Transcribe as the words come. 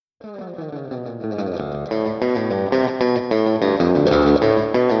Hello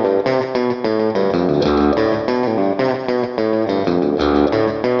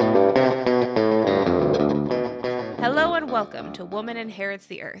and welcome to Woman Inherits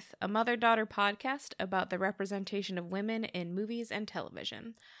the Earth, a mother-daughter podcast about the representation of women in movies and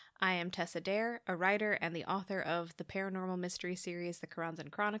television. I am Tessa Dare, a writer and the author of the paranormal mystery series The Karanzan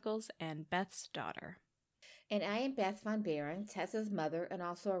Chronicles and Beth's Daughter. And I am Beth Von Baron, Tessa's mother and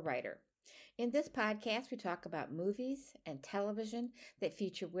also a writer. In this podcast, we talk about movies and television that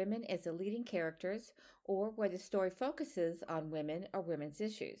feature women as the leading characters or where the story focuses on women or women's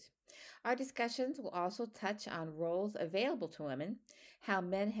issues. Our discussions will also touch on roles available to women, how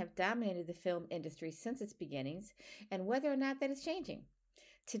men have dominated the film industry since its beginnings, and whether or not that is changing.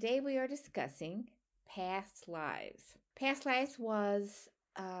 Today we are discussing Past Lives. Past Lives was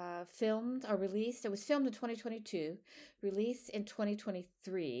filmed or released. It was filmed in 2022, released in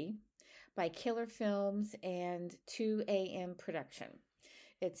 2023 by Killer Films and 2AM Production.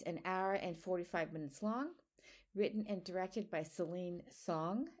 It's an hour and 45 minutes long, written and directed by Celine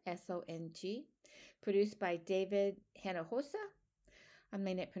Song, S-O-N-G, produced by David Hinojosa, I'm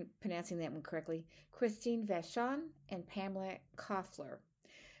not pronouncing that one correctly, Christine Vachon, and Pamela Koffler.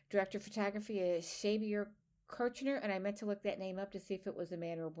 Director of photography is Xavier Kirchner, and I meant to look that name up to see if it was a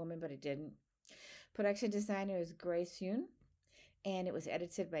man or a woman, but it didn't. Production designer is Grace Yoon, and it was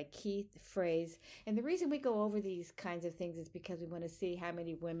edited by Keith Fraze. And the reason we go over these kinds of things is because we want to see how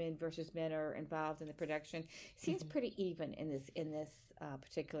many women versus men are involved in the production. It seems pretty even in this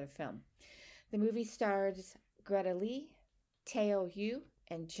particular film. The movie stars Greta Lee, Teo Yu,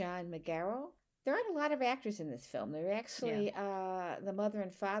 and John Magaro. There aren't a lot of actors in this film. They're actually the mother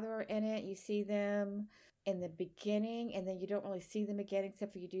and father are in it. You see them in the beginning, and then you don't really see them again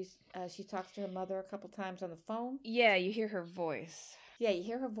except for she talks to her mother a couple times on the phone. Yeah, you hear her voice. Yeah, you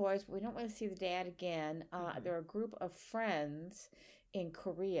hear her voice, but we don't really see the dad again. They're a group of friends in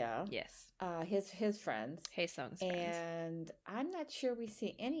Korea. Yes. His friends. Haesung's friends. And I'm not sure we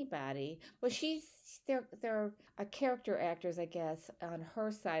see anybody. Well, they're character actors, I guess, on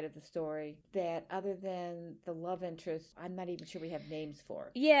her side of the story that other than the love interest, I'm not even sure we have names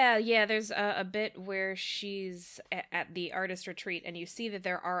for. Yeah, there's a bit where she's at the artist retreat and you see that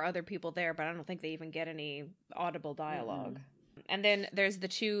there are other people there, but I don't think they even get any audible dialogue. Mm-hmm. And then there's the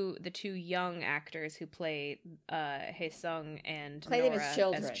two young actors who play Haesung and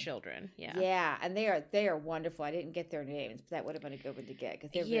Nora as children. Yeah, and they are wonderful. I didn't get their names, but that would have been a good one to get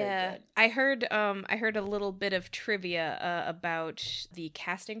because they're very good. I heard a little bit of trivia about the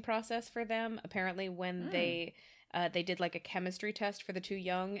casting process for them. Apparently, when they did like a chemistry test for the two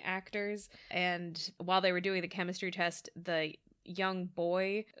young actors, and while they were doing the chemistry test, the young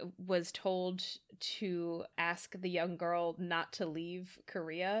boy was told to ask the young girl not to leave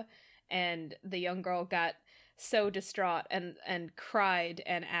Korea, and the young girl got so distraught and cried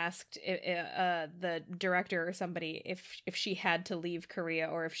and asked the director or somebody if she had to leave Korea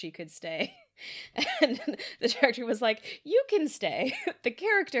or if she could stay. And the director was like, "You can stay. The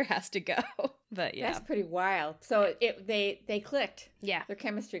character has to go." But yeah, that's pretty wild. So they clicked. Yeah, their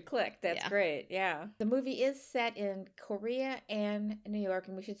chemistry clicked. That's great. Yeah, the movie is set in Korea and New York,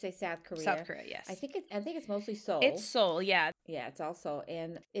 and we should say South Korea. South Korea, yes. I think it's mostly Seoul. It's Seoul, yeah. Yeah, it's all Seoul,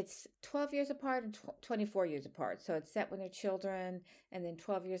 and it's 12 years apart and 24 years apart. So it's set when they're children, and then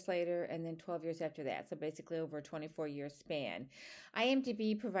 12 years later, and then 12 years after that. So basically over a 24-year span.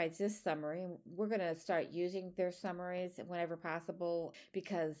 IMDb provides this summary. We're going to start using their summaries whenever possible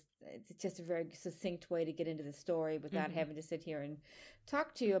because it's just a very succinct way to get into the story without having to sit here and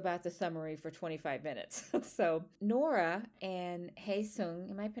talk to you about the summary for 25 minutes. So Nora and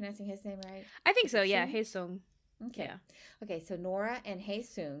Haesung, am I pronouncing his name right? I think so, yeah, Haesung. Okay. Yeah. Okay, so Nora and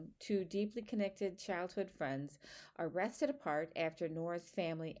Haesung, two deeply connected childhood friends, are wrested apart after Nora's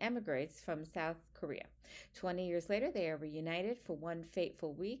family emigrates from South Korea. 20 years later, they are reunited for one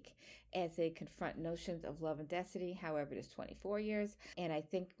fateful week as they confront notions of love and destiny. However, it is 24 years. And I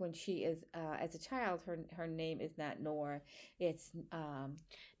think when she is, as a child, her name is not Nora. It's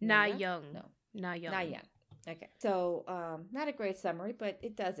Na Young. No. Na Young. Na Young. Okay, so not a great summary, but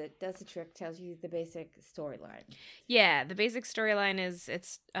it does the trick, tells you the basic storyline. Yeah, the basic storyline is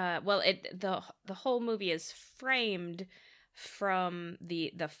the whole movie is framed from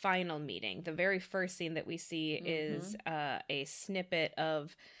the final meeting. The very first scene that we see is a snippet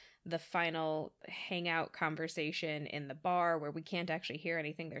of the final hangout conversation in the bar where we can't actually hear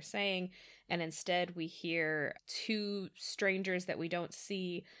anything they're saying, and instead we hear two strangers that we don't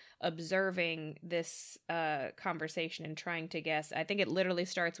see observing this conversation and trying to guess. I think it literally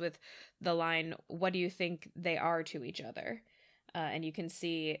starts with the line, "What do you think they are to each other?" and you can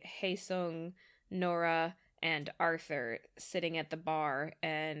see Hae-sung, Nora, and Arthur sitting at the bar,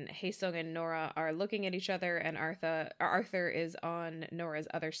 and Hae-sung and Nora are looking at each other, and Arthur is on Nora's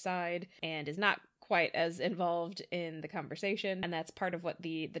other side and is not quite as involved in the conversation, and that's part of what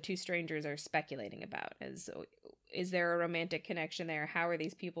the two strangers are speculating about, is there a romantic connection there? How are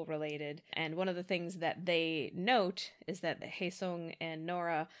these people related? And one of the things that they note is that Hae-sung and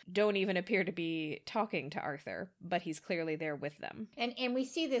Nora don't even appear to be talking to Arthur, but he's clearly there with them. And we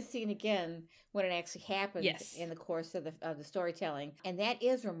see this scene again when it actually happens in the course of the storytelling. And that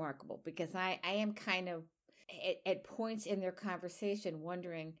is remarkable, because I am kind of at points in their conversation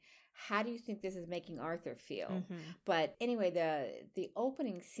wondering, how do you think this is making Arthur feel? Mm-hmm. But anyway, the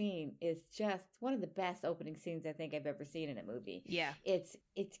opening scene is just one of the best opening scenes I think I've ever seen in a movie. Yeah. It's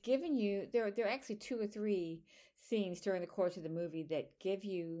giving you, there are actually 2 or 3 scenes during the course of the movie that give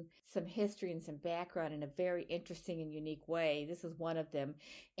you some history and some background in a very interesting and unique way. This is one of them.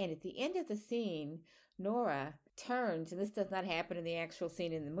 And at the end of the scene, Nora turns, and this does not happen in the actual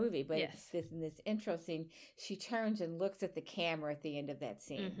scene in the movie, but in this intro scene, she turns and looks at the camera at the end of that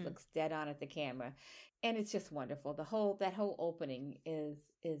scene, looks dead on at the camera. And it's just wonderful. That whole opening is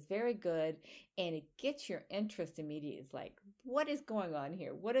very good, and it gets your interest immediately. It's like, what is going on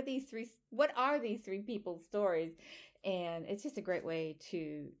here? What are these three people's stories? And it's just a great way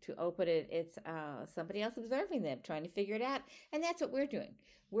to open it. It's somebody else observing them, trying to figure it out. And that's what we're doing.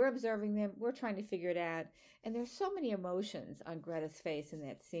 We're observing them. We're trying to figure it out. And there's so many emotions on Greta's face in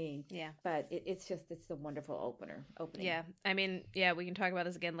that scene. Yeah. But it's a wonderful opening. Yeah. I mean, yeah, we can talk about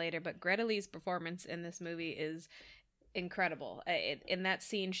this again later, but Greta Lee's performance in this movie is incredible. In that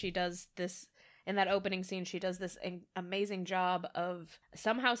scene, in that opening scene, she does this amazing job of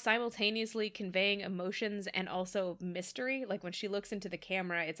somehow simultaneously conveying emotions and also mystery. Like when she looks into the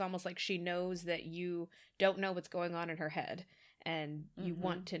camera, it's almost like she knows that you don't know what's going on in her head and you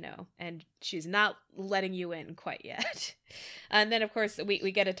want to know. And she's not letting you in quite yet. And then, of course,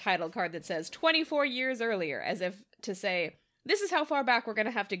 we get a title card that says 24 years earlier, as if to say, this is how far back we're going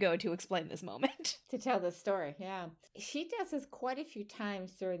to have to go to explain this moment. To tell the story, yeah. She does this quite a few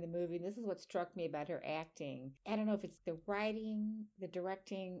times during the movie. And this is what struck me about her acting. I don't know if it's the writing, the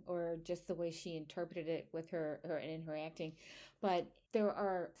directing, or just the way she interpreted it with her in her acting. But there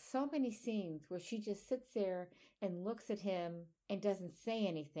are so many scenes where she just sits there and looks at him and doesn't say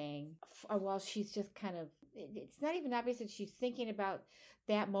anything, while she's just kind of, it's not even obvious that she's thinking about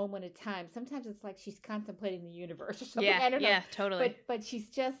that moment in time. Sometimes it's like she's contemplating the universe or something. I don't know. Yeah, totally. But she's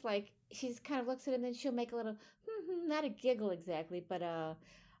just like, she's kind of looks at him and then she'll make a little, not a giggle exactly, but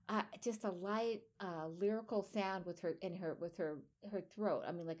just a light lyrical sound with her throat.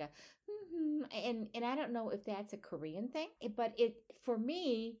 I mean, like a and I don't know if that's a Korean thing, but for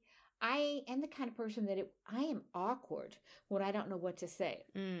me, I am the kind of person that I am awkward when I don't know what to say.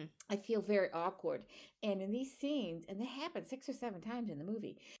 I feel very awkward. And in these scenes, and they happen 6 or 7 times in the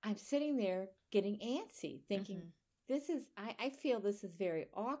movie, I'm sitting there getting antsy, thinking, I feel this is very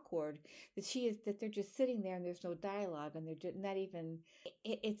awkward, that they're just sitting there and there's no dialogue and they're just not even,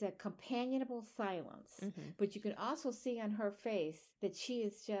 it's a companionable silence. But you can also see on her face that she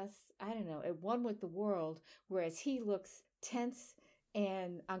is just, I don't know, at one with the world, whereas he looks tense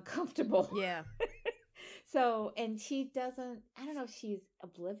and uncomfortable. Yeah. So, and she doesn't, I don't know if she's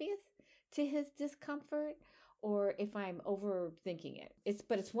oblivious to his discomfort or if I'm overthinking it.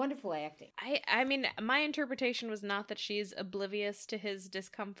 But it's wonderful acting. I mean, my interpretation was not that she's oblivious to his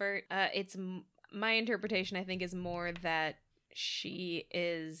discomfort. My interpretation, I think, is more that she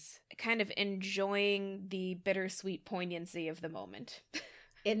is kind of enjoying the bittersweet poignancy of the moment.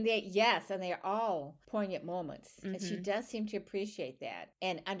 And they're all poignant moments. And she does seem to appreciate that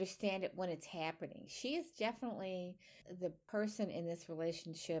and understand it when it's happening. She is definitely the person in this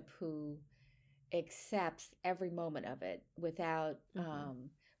relationship who accepts every moment of it without,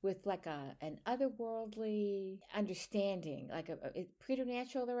 with like an otherworldly understanding, like is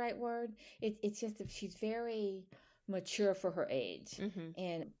preternatural the right word? It's just that she's very mature for her age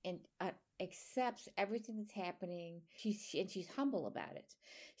and accepts everything that's happening. She's humble about it.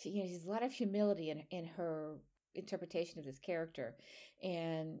 She's a lot of humility in her interpretation of this character,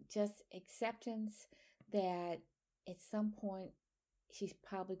 and just acceptance that at some point she's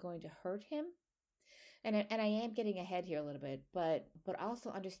probably going to hurt him. And I am getting ahead here a little bit, but also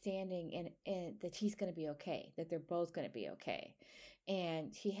understanding and that he's going to be okay, that they're both going to be okay.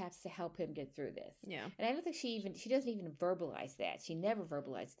 And she has to help him get through this. Yeah. And I don't think she doesn't even verbalize that. She never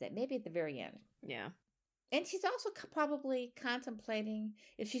verbalized that. Maybe at the very end. Yeah. And she's also probably contemplating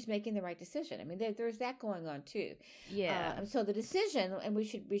if she's making the right decision. I mean, there's that going on too. Yeah. And so the decision, and we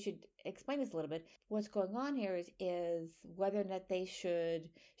should explain this a little bit. What's going on here is whether or not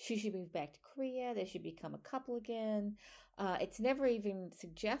she should move back to Korea. They should become a couple again. It's never even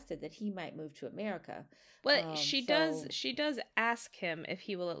suggested that he might move to America. Well, she does ask him if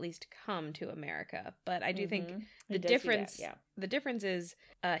he will at least come to America, but I do think the difference is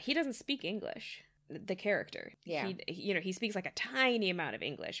he doesn't speak English. The character, he speaks like a tiny amount of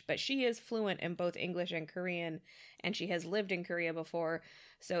English, but she is fluent in both English and Korean, and she has lived in Korea before,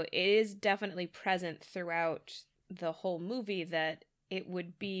 so it is definitely present throughout the whole movie that it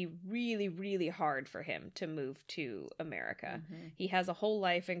would be really, really hard for him to move to America. He has a whole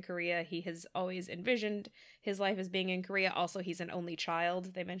life in Korea. He has always envisioned his life as being in Korea. Also, he's an only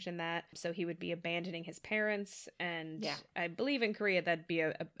child. They mentioned that. So he would be abandoning his parents. And I believe in Korea that'd be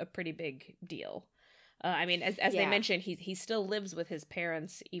a pretty big deal. I mean, as they mentioned, he still lives with his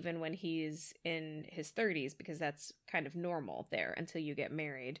parents even when he's in his 30s, because that's kind of normal there until you get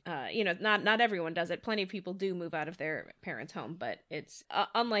married. Not everyone does it. Plenty of people do move out of their parents' home, but it's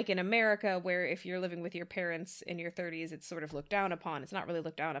unlike in America, where if you're living with your parents in your 30s, it's sort of looked down upon. It's not really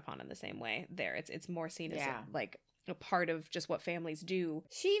looked down upon in the same way there. It's more seen as like a part of just what families do.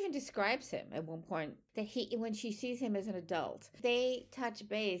 She even describes him at one point that when she sees him as an adult, they touch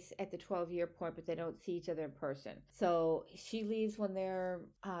base at the 12-year point, but they don't see each other in person. So she leaves when they're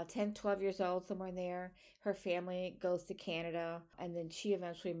 10, 12 years old, somewhere in there. Her family goes to Canada, and then she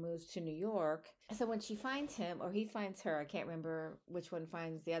eventually moves to New York. So when she finds him, or he finds her, I can't remember which one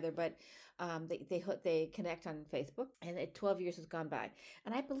finds the other, but they connect on Facebook, and 12 years has gone by.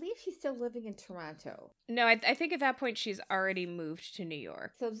 And I believe she's still living in Toronto. No, I think at that point she's already moved to New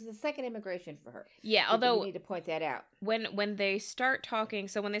York. So this is the second immigration for her. Yeah, although we need to point that out. When they start talking,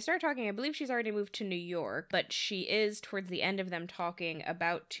 I believe she's already moved to New York, but she is, towards the end of them talking,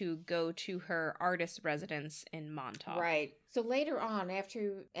 about to go to her artist residence in Montauk. Right. So later on,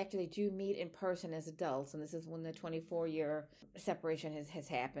 after they do meet in person as adults, and this is when the 24-year separation has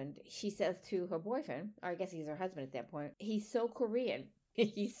happened, she says to her boyfriend, or I guess he's her husband at that point, he's so Korean.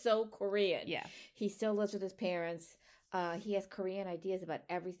 He's so Korean. Yeah. He still lives with his parents. He has Korean ideas about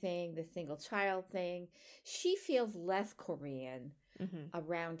everything, the single child thing. She feels less Korean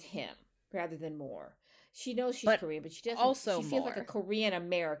around him rather than more. She knows she's Korean, but she doesn't. Also, she feels like a Korean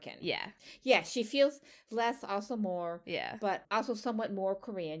American. Yeah. Yeah, she feels less, also more. Yeah. But also somewhat more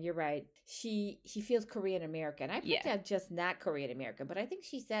Korean. You're right. She feels Korean American. I put down just not Korean American, but I think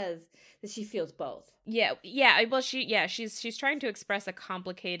she says that she feels both. Yeah. Yeah. Well, she's trying to express a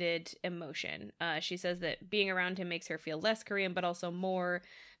complicated emotion. She says that being around him makes her feel less Korean, but also more,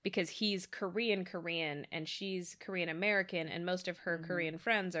 because he's Korean and she's Korean American, and most of her Korean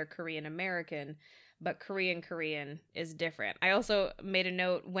friends are Korean American. But Korean is different. I also made a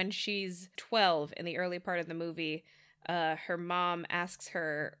note, when she's 12 in the early part of the movie, her mom asks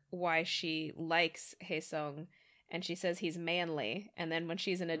her why she likes Haesung, and she says he's manly. And then when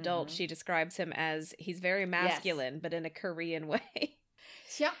she's an adult, she describes him as he's very masculine, but in a Korean way.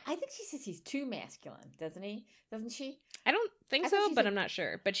 I think she says he's too masculine, doesn't she? I don't think so, but I'm not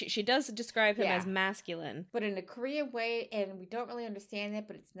sure. But she does describe him as masculine. But in a Korean way, and we don't really understand that,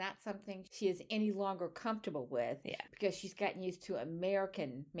 but it's not something she is any longer comfortable with. Yeah. Because she's gotten used to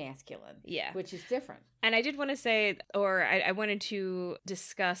American masculine. Yeah. Which is different. And I did want to say, or I wanted to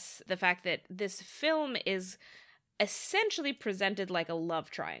discuss the fact that this film is essentially presented like a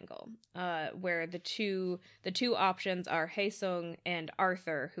love triangle, where the two options are Haesung and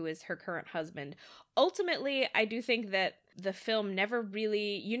Arthur, who is her current husband. Ultimately, I do think that the film you never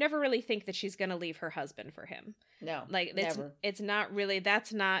really think that she's going to leave her husband for him. No, like never. It's not really,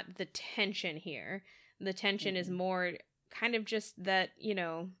 that's not the tension here. The tension is more kind of just that,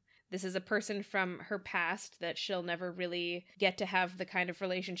 this is a person from her past that she'll never really get to have the kind of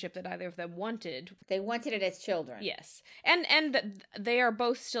relationship that either of them wanted. They wanted it as children. Yes. And they are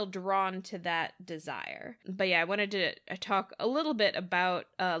both still drawn to that desire. But yeah, I wanted to talk a little bit about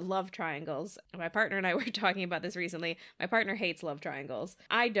love triangles. My partner and I were talking about this recently. My partner hates love triangles.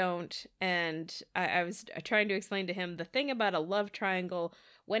 I don't. And I was trying to explain to him the thing about a love triangle,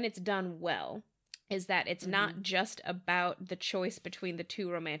 when it's done well, is that it's not just about the choice between the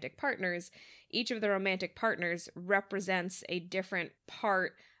two romantic partners. Each of the romantic partners represents a different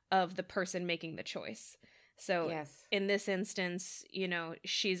part of the person making the choice. So in this instance,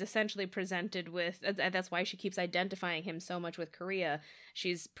 she's essentially presented with, that's why she keeps identifying him so much with Korea.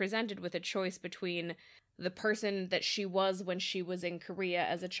 She's presented with a choice between the person that she was when she was in Korea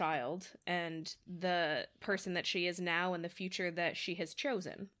as a child and the person that she is now and the future that she has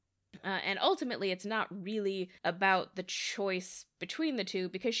chosen. And ultimately, it's not really about the choice between the two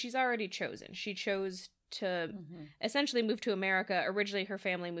because she's already chosen. She chose to essentially move to America. Originally, her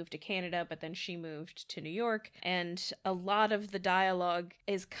family moved to Canada, but then she moved to New York. And a lot of the dialogue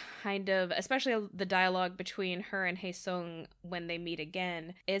is kind of, especially the dialogue between her and Hae-sung when they meet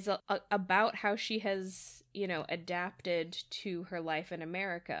again, is about how she has, adapted to her life in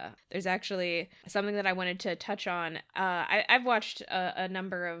America. There's actually something that I wanted to touch on. I've watched a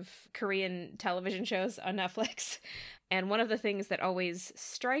number of Korean television shows on Netflix. And one of the things that always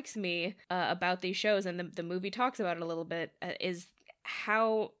strikes me about these shows, and the movie talks about it a little bit, is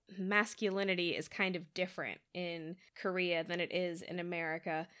how masculinity is kind of different in Korea than it is in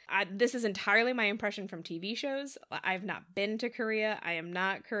America. This is entirely my impression from TV shows. I've not been to Korea. I am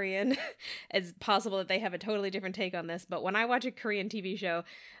not Korean. It's possible that they have a totally different take on this. But when I watch a Korean TV show,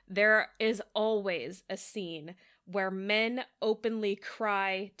 there is always a scene where men openly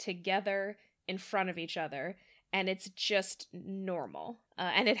cry together in front of each other. And it's just normal.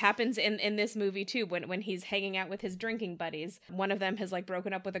 And it happens in this movie, too, when he's hanging out with his drinking buddies. One of them has,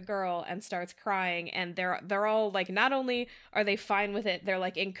 broken up with a girl and starts crying. And they're all, not only are they fine with it, they're,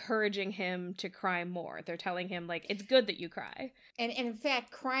 encouraging him to cry more. They're telling him, it's good that you cry. And in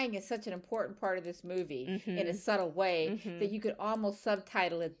fact, crying is such an important part of this movie in a subtle way that you could almost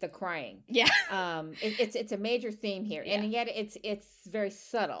subtitle it "The Crying." Yeah. It's a major theme here. Yeah. And yet it's very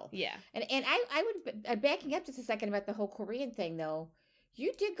subtle. Yeah. And I would, backing up just a second about the whole Korean thing, though,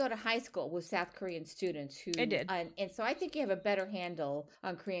 you did go to high school with South Korean students who... I did. And so I think you have a better handle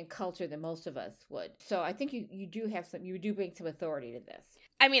on Korean culture than most of us would. So I think you do bring some authority to this.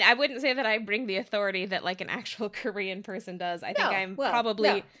 I mean, I wouldn't say that I bring the authority that an actual Korean person does. I think I'm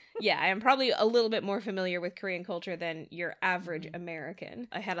probably a little bit more familiar with Korean culture than your average American.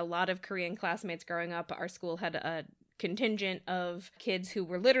 I had a lot of Korean classmates growing up. Our school had a contingent of kids who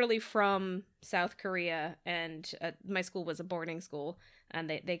were literally from South Korea, and my school was a boarding school, and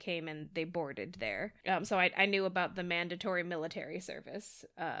they came and they boarded there. So I knew about the mandatory military service,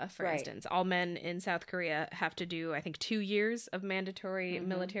 for instance. All men in South Korea have to do, I think, 2 years of mandatory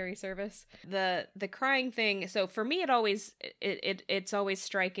military service. The crying thing, so for me, it's always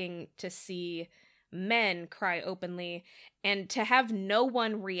striking to see men cry openly and to have no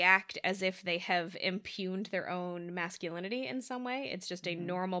one react as if they have impugned their own masculinity in some way. It's just a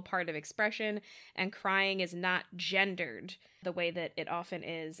normal part of expression, and crying is not gendered the way that it often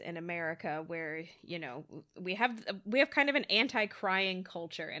is in America, where, we have kind of an anti-crying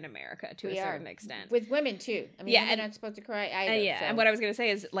culture in America to a certain extent. With women too. I mean, women aren't supposed to cry either. So. And what I was going to say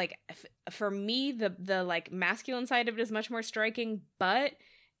is, for me, the masculine side of it is much more striking, but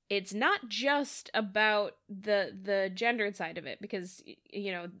it's not just about the gendered side of it, because,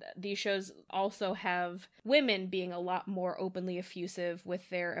 these shows also have women being a lot more openly effusive with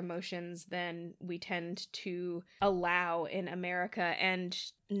their emotions than we tend to allow in America. And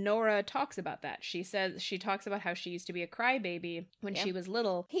Nora talks about that. She talks about how she used to be a crybaby when she was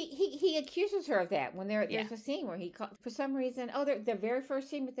little. He accuses her of that when there's a scene where for some reason, the very first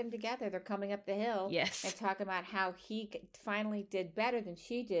scene with them together, they're coming up the hill. Yes. And talking about how he finally did better than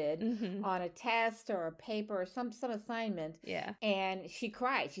she did on a test or a paper or some assignment. Yeah. And she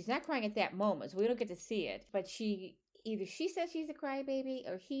cried. She's not crying at that moment, so we don't get to see it. But either she says she's a crybaby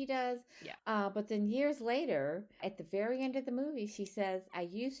or he does. Yeah. But then years later, at the very end of the movie, she says, I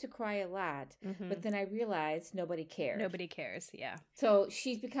used to cry a lot, but then I realized nobody cared. Nobody cares, yeah. So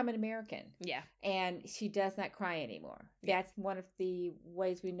she's become an American. Yeah. And she does not cry anymore. That's one of the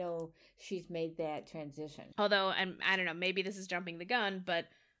ways we know she's made that transition. Although, I don't know, maybe this is jumping the gun, but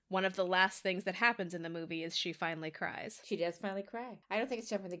one of the last things that happens in the movie is she finally cries. She does finally cry. I don't think it's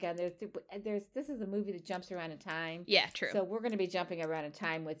jumping the gun. This is a movie that jumps around in time. Yeah, true. So we're going to be jumping around in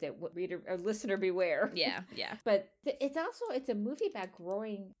time with it. Reader or listener, beware. Yeah. But it's a movie about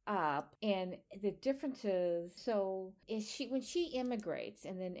growing up and the differences. So when she immigrates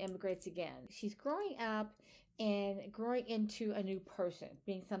and then immigrates again, she's growing up and growing into a new person,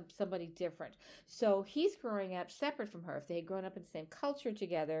 being somebody different. So he's growing up separate from her. If they had grown up in the same culture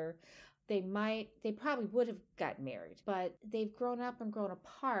together, they probably would have gotten married. But they've grown up and grown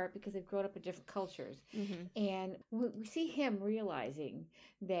apart because they've grown up in different cultures. And we see him realizing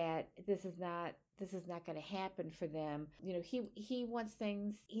that this is not going to happen for them. He wants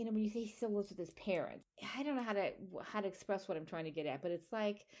things, when you say he still lives with his parents. I don't know how to express what I'm trying to get at, but it's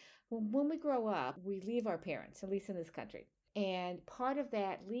like, when we grow up, we leave our parents, at least in this country. And part of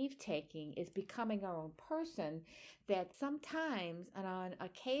that leave taking is becoming our own person that sometimes and on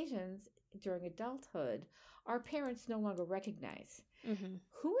occasions during adulthood, our parents no longer recognize. Mm-hmm.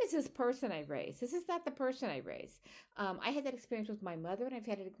 Who is this person I raised? This is not the person I raised. I had that experience with my mother, and I've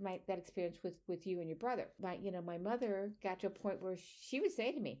had that experience with you and your brother. My mother got to a point where she would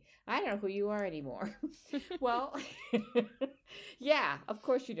say to me, "I don't know who you are anymore." Well, yeah, of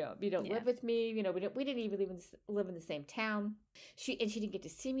course you don't. You don't live with me. We didn't even live in the same town. She didn't get to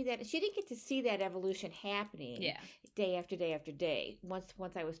see me that. She didn't get to see that evolution happening. Yeah. Day after day after day. Once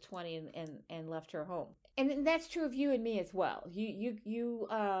I was 20 and left her home. And that's true of you and me as well. You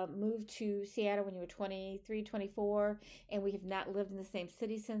moved to Seattle when you were 23, 24, and we have not lived in the same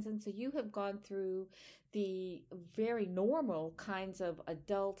city since then. So you have gone through the very normal kinds of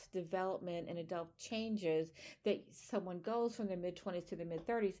adult development and adult changes that someone goes from their mid-20s to their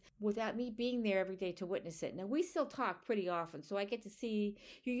mid-30s without me being there every day to witness it. Now, we still talk pretty often, so I get to see,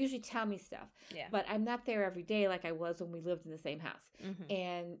 you usually tell me stuff, but I'm not there every day like I was when we lived in the same house. Mm-hmm.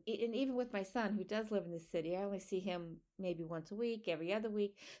 And even with my son, who does live in the city, I only see him maybe once a week, every other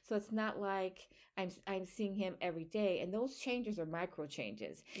week. So it's not like I'm seeing him every day. And those changes are micro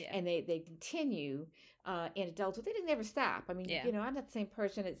changes, and they continue in adulthood. They didn't never stop. I mean, I'm not the same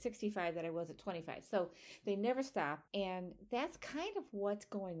person at 65 that I was at 25. So they never stop. And that's kind of what's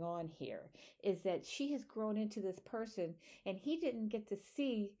going on here, is that she has grown into this person, and he didn't get to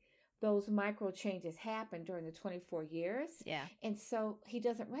see those micro changes happen during the 24 years. Yeah. And so he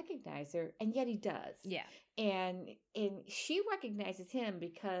doesn't recognize her, and yet he does. Yeah. And she recognizes him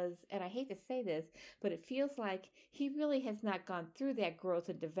because, and I hate to say this, but it feels like he really has not gone through that growth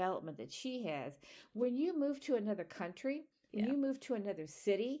and development that she has. When you move to another country, when you move to another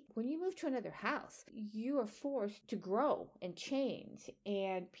city, when you move to another house, you are forced to grow and change.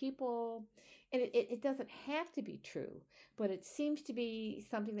 And people, and it doesn't have to be true, but it seems to be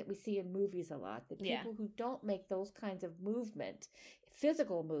something that we see in movies a lot, that people who don't make those kinds of movement,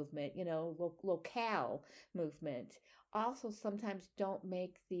 physical movement, locale movement, also sometimes don't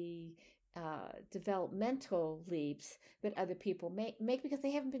make the developmental leaps that other people make because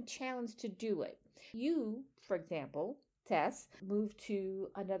they haven't been challenged to do it. You, for example, Tess, moved to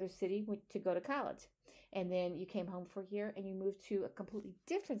another city to go to college. And then you came home for a year and you moved to a completely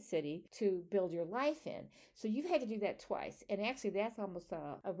different city to build your life in. So you've had to do that twice. And actually, that's almost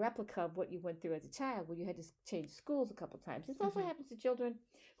a replica of what you went through as a child, where you had to change schools a couple times. This also happens to children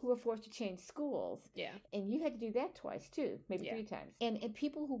who are forced to change schools. Yeah. And you had to do that twice, too, maybe 3 times. And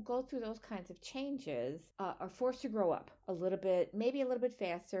people who go through those kinds of changes are forced to grow up a little bit, maybe a little bit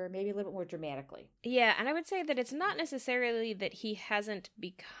faster, maybe a little bit more dramatically. Yeah, and I would say that it's not necessarily that he hasn't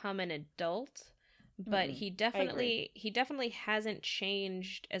become an adult, but he definitely hasn't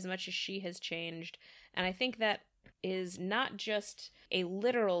changed as much as she has changed. And I think that is not just a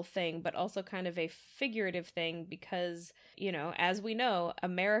literal thing, but also kind of a figurative thing because, as we know,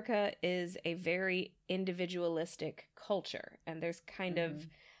 America is a very individualistic culture. And there's kind of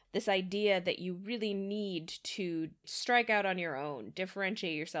this idea that you really need to strike out on your own,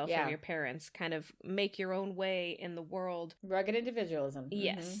 differentiate yourself from your parents, kind of make your own way in the world. Rugged individualism.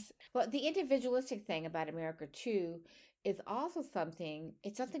 Yes. Well, the individualistic thing about America, too, is also something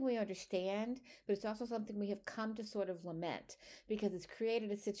we understand, but it's also something we have come to sort of lament because it's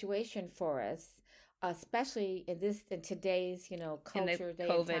created a situation for us, especially in today's, culture, day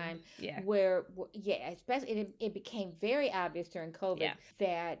COVID, and time, where, especially it became very obvious during COVID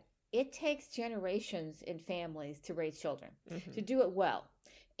that it takes generations in families to raise children, to do it well.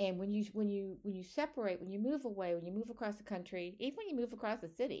 And when you separate, when you move away, when you move across the country, even when you move across the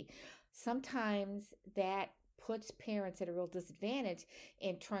city, sometimes that puts parents at a real disadvantage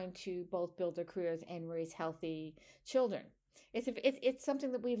in trying to both build their careers and raise healthy children. It's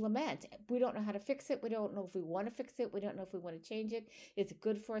something that we lament. We don't know how to fix it. We don't know if we want to fix it. We don't know if we want to change it. Is it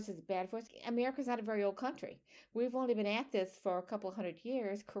good for us? Is it bad for us? America's not a very old country. We've only been at this for a couple of 100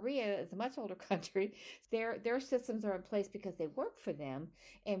 years. Korea is a much older country. Their systems are in place because they work for them.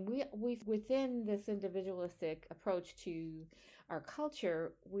 And we've within this individualistic approach to our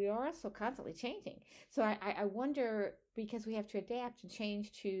culture, we are also constantly changing. So I wonder, because we have to adapt and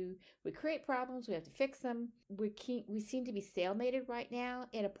change we create problems, we have to fix them. We seem to be stalemated right now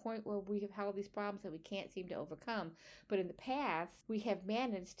at a point where we have held these problems that we can't seem to overcome. But in the past, we have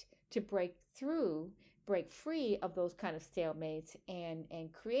managed to break free of those kind of stalemates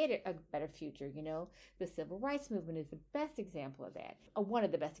and create a better future. The civil rights movement is the best example of that, one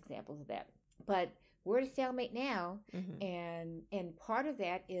of the best examples of that. But we're at a stalemate now, and part of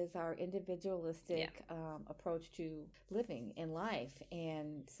that is our individualistic approach to living in life.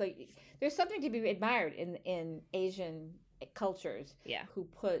 And so there's something to be admired in Asian cultures who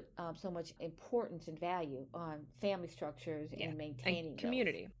put so much importance and value on family structures and maintaining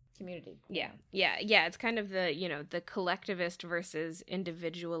community. community. Yeah. It's kind of the collectivist versus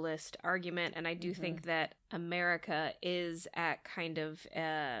individualist argument. And I do think that America is at kind of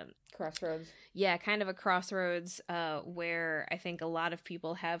crossroads. Yeah, kind of a crossroads where I think a lot of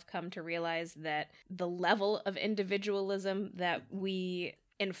people have come to realize that the level of individualism that we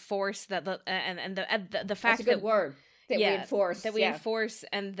enforce, that the fact That's a good word. That we enforce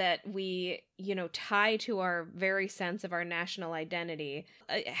and that we, tie to our very sense of our national identity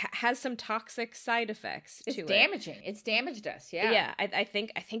has some toxic side effects to it. It's damaging. It's damaged us, yeah. Yeah, I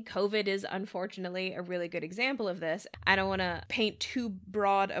think I is unfortunately a really good example of this. I don't want to paint too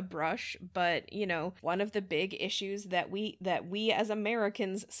broad a brush, but, one of the big issues that we as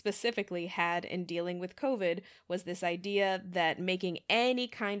Americans specifically had in dealing with COVID was this idea that making any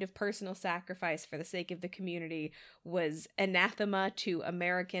kind of personal sacrifice for the sake of the community was anathema to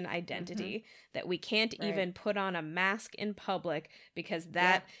American identity, that we can't even put on a mask in public because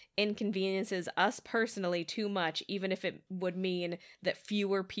that inconveniences us personally too much, even if it would mean that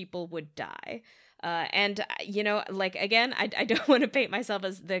fewer people would die. And, again, I don't want to paint myself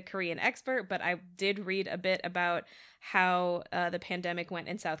as the Korean expert, but I did read a bit about how the pandemic went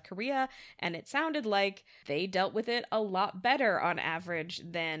in South Korea, and it sounded like they dealt with it a lot better on average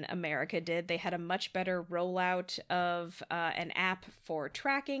than America did. They had a much better rollout of an app for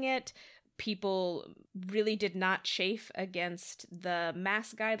tracking it. People really did not chafe against the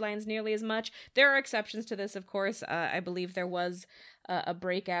mask guidelines nearly as much. There are exceptions to this, of course. I believe there was a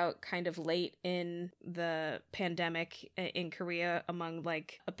breakout kind of late in the pandemic in Korea among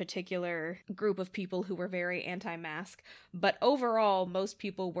a particular group of people who were very anti-mask. But overall, most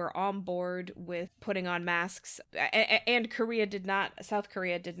people were on board with putting on masks, and South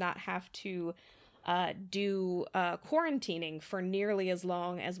Korea did not have to do quarantining for nearly as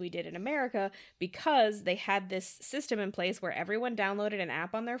long as we did in America, because they had this system in place where everyone downloaded an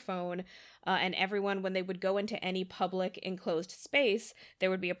app on their phone, and everyone, when they would go into any public enclosed space, there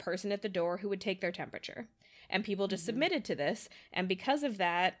would be a person at the door who would take their temperature. And people just submitted to this. And because of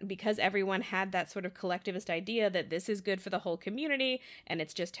that, because everyone had that sort of collectivist idea that this is good for the whole community and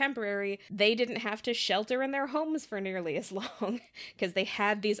it's just temporary, they didn't have to shelter in their homes for nearly as long because they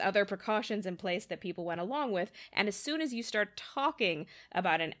had these other precautions in place that people went along with. And as soon as you start talking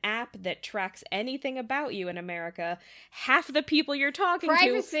about an app that tracks anything about you in America, half the people you're talking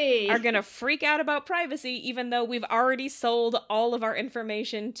to are going to freak out about privacy, even though we've already sold all of our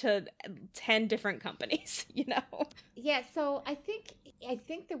information to 10 different companies. Yeah, so I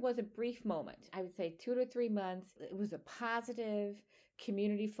think there was a brief moment. I would say 2 to 3 months. It was a positive,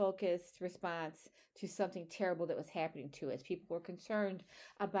 community-focused response to something terrible that was happening to us. People were concerned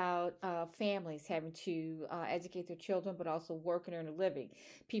about families having to educate their children, but also work and earn a living.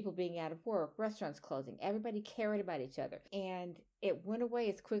 People being out of work, restaurants closing. Everybody cared about each other. And it went away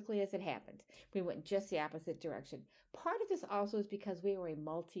as quickly as it happened. We went just the opposite direction. Part of this also is because we were a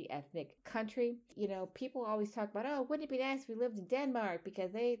multi-ethnic country. People always talk about, oh, wouldn't it be nice if we lived in Denmark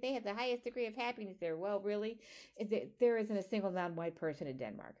because they have the highest degree of happiness there. Well, really, there isn't a single non-white person in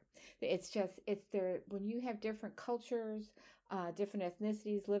Denmark. It's there when you have different cultures, different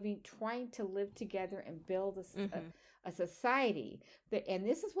ethnicities trying to live together and build a society and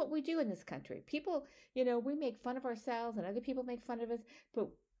this is what we do in this country. People, we make fun of ourselves and other people make fun of us,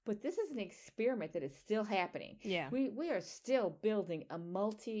 but this is an experiment that is still happening. Yeah. We are still building a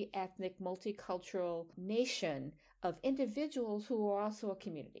multi-ethnic, multicultural nation of individuals who are also a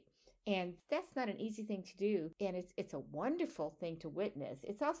community. And that's not an easy thing to do. And it's a wonderful thing to witness.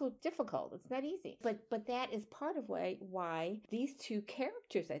 It's also difficult. It's not easy. But that is part of why these two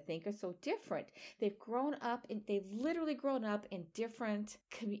characters, I think, are so different. They've literally grown up in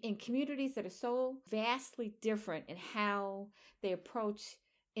in communities that are so vastly different in how they approach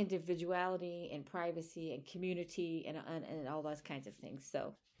individuality and privacy and community and all those kinds of things.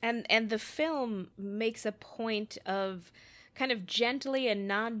 So and the film makes a point of kind of gently and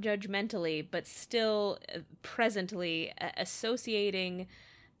non-judgmentally, but still presently associating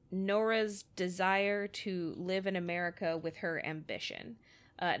Nora's desire to live in America with her ambition.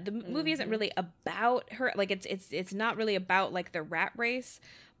 The movie isn't really about her, it's not really about the rat race,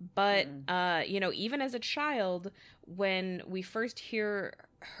 but even as a child, when we first hear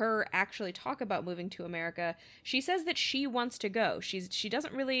her actually talk about moving to America, she says that she wants to go. She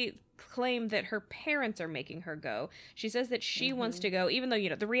doesn't really claim that her parents are making her go. She says that she wants to go, even though,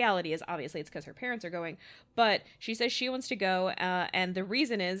 the reality is obviously it's because her parents are going, but she says she wants to go, and the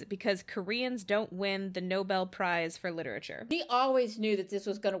reason is because Koreans don't win the Nobel Prize for Literature. She always knew that this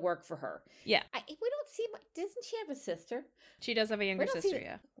was going to work for her. Yeah. We don't see, doesn't she have a sister? She does have a younger sister,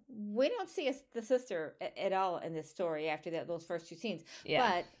 yeah. We don't see the sister at all in this story after those first two scenes.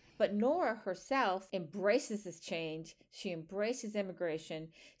 Yeah. But Nora herself embraces this change. She embraces immigration.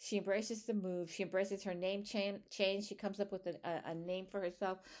 She embraces the move. She embraces her name change. She comes up with a name for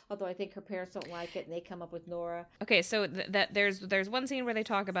herself, although I think her parents don't like it, and they come up with Nora. Okay, so that there's one scene where they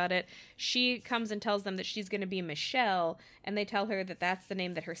talk about it. She comes and tells them that she's going to be Michelle, and they tell her that that's the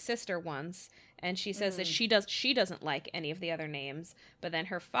name that her sister wants. And she says that she doesn't like any of the other names, but then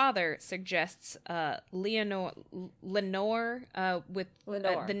her father suggests Lenore with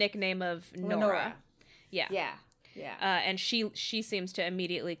the nickname of Nora. Lenora. Yeah. Yeah. And she seems to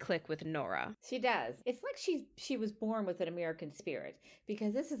immediately click with Nora. She does. It's like she was born with an American spirit,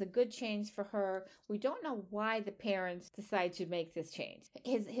 because this is a good change for her. We don't know why the parents decide to make this change.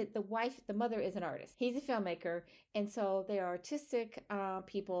 The mother is an artist. He's a filmmaker, and so they are artistic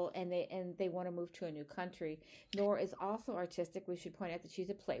people, and they want to move to a new country. Nora is also artistic. We should point out that she's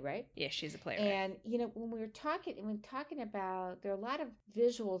a playwright. Yeah, she's a playwright. And when talking about, there are a lot of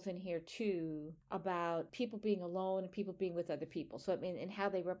visuals in here too about people being alone and people being with other people. So and how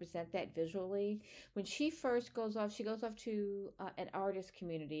they represent that visually. When she first goes off, to an artist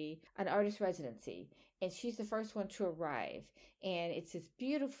community, an artist residency, and she's the first one to arrive. And it's this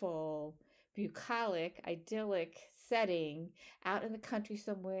beautiful, bucolic, idyllic setting out in the country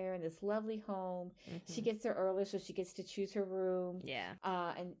somewhere in this lovely home. Mm-hmm. She gets there early, so she gets to choose her room. Yeah.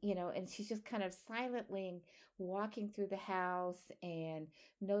 And she's just kind of silently walking through the house and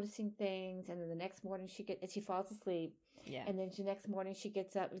noticing things. And then the next morning she falls asleep. Yeah. And then the next morning she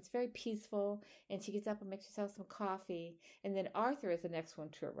gets up. It's very peaceful, and she gets up and makes herself some coffee. And then Arthur is the next one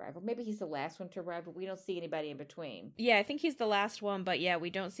to arrive. Or maybe he's the last one to arrive, but we don't see anybody in between. Yeah, I think he's the last one, but yeah,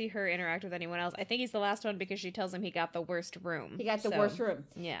 we don't see her interact with anyone else. I think he's the last one because she tells him he got the worst room. He got the worst room.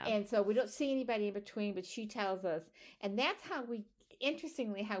 Yeah. And so we don't see anybody in between, but she tells us. And that's how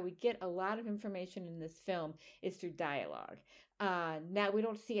how we get a lot of information in this film is through dialogue. Now we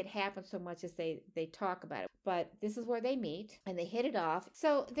don't see it happen so much as they talk about it, but this is where they meet and they hit it off.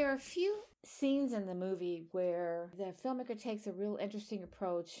 So there are a few scenes in the movie where the filmmaker takes a real interesting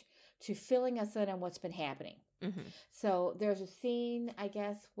approach to filling us in on what's been happening. Mm-hmm. So there's a scene, I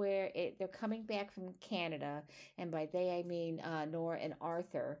guess, where they're coming back from Canada, and by they I mean Nora and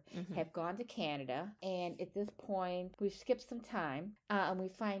Arthur have gone to Canada, and at this point we've skipped some time, and we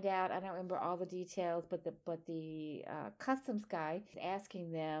find out, I don't remember all the details, but the customs guy is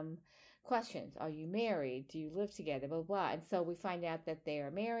asking them questions. Are you married? Do you live together? Blah, blah, blah. And so we find out that they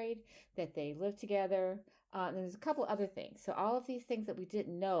are married, that they live together. And there's a couple other things. So all of these things that we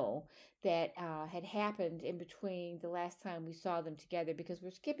didn't know that had happened in between the last time we saw them together, because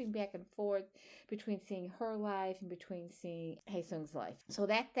we're skipping back and forth between seeing her life and between seeing Hae-sung's life. So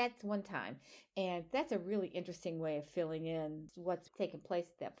that's one time. And that's a really interesting way of filling in what's taken place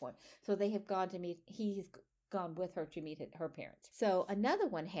at that point. So they have gone to meet, he's gone with her to meet her parents. So another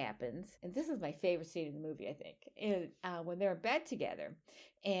one happens, and this is my favorite scene in the movie, I think, when they're in bed together,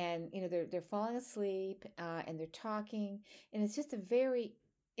 and they're falling asleep, and they're talking, and it's just a very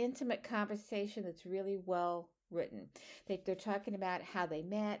intimate conversation that's really well written. They're talking about how they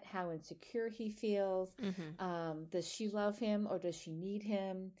met, how insecure he feels. Mm-hmm. Does she love him or does she need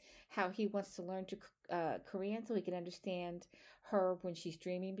him? How he wants to learn Korean so he can understand her when she's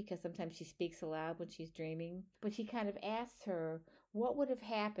dreaming, because sometimes she speaks aloud when she's dreaming. But he kind of asks her, what would have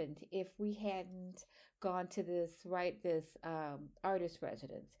happened if we hadn't gone to this artist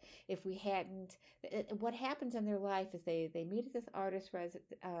residence? If we hadn't, what happens in their life is they meet at this artist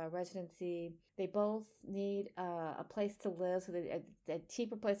residency. They both need a place to live, so a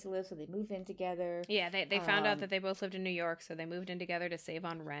cheaper place to live, so they move in together. Yeah, they found out that they both lived in New York, so they moved in together to save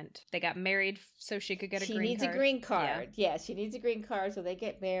on rent. They got married so she could get a green card. She needs a green card. Yeah, she needs a green card, so they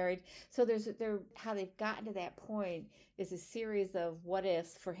get married. So how they've gotten to that point is a series of what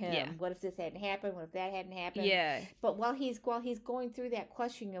ifs for him. Yeah. What if this hadn't happened? What if that hadn't happened? Yeah. But while he's going through that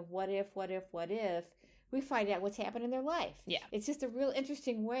questioning of what if, we find out what's happened in their life. Yeah. It's just a real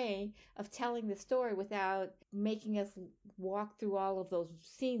interesting way of telling the story without making us walk through all of those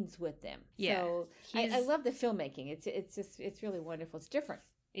scenes with them. Yeah. So I love the filmmaking. It's really wonderful. It's different.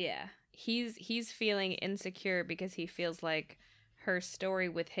 Yeah. He's feeling insecure because he feels like her story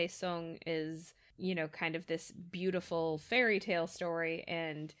with Hae-sung is, kind of this beautiful fairy tale story,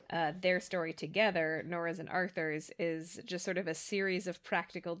 and their story together, Nora's and Arthur's, is just sort of a series of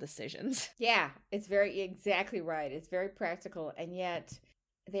practical decisions. Yeah, it's exactly right. It's very practical, and yet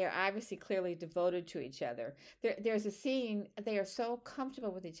they are obviously clearly devoted to each other. There's a scene, they are so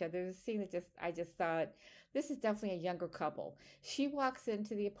comfortable with each other. There's a scene that I just thought, this is definitely a younger couple. She walks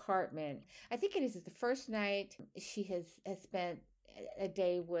into the apartment. I think it is the first night she has spent a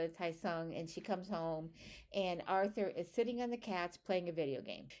day with Haesung, and she comes home, and Arthur is sitting on the couch playing a video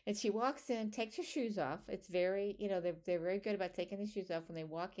game. And she walks in, takes her shoes off. It's very, they're very good about taking the shoes off when they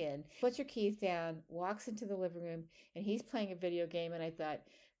walk in. Puts her keys down, walks into the living room, and he's playing a video game. And I thought,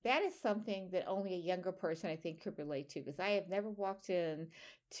 that is something that only a younger person, I think, could relate to, because I have never walked in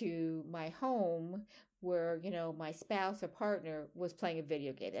to my home where, my spouse or partner was playing a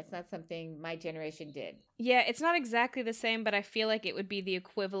video game. That's not something my generation did. Yeah, it's not exactly the same, but I feel like it would be the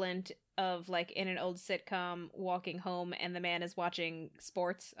equivalent of, like, in an old sitcom, walking home and the man is watching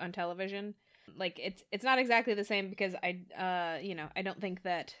sports on television. Like, it's not exactly the same, because I don't think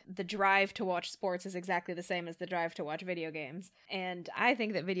that the drive to watch sports is exactly the same as the drive to watch video games. And I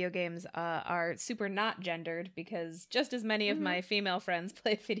think that video games are super not gendered, because just as many of my female friends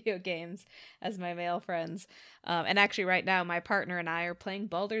play video games as my male friends. And actually right now my partner and I are playing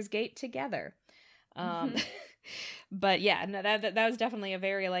Baldur's Gate together. But yeah, no, that was definitely a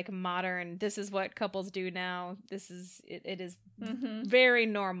very, like, modern, this is what couples do now. It is very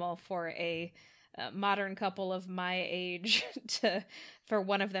normal for a modern couple of my age for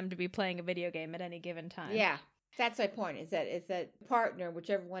one of them to be playing a video game at any given time. Yeah. That's my point, is that partner,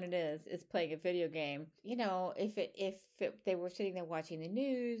 whichever one it is playing a video game. If they were sitting there watching the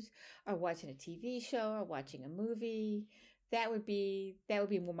news or watching a TV show or watching a movie, that would be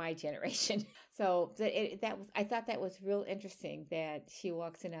more my generation. So I thought that was real interesting that she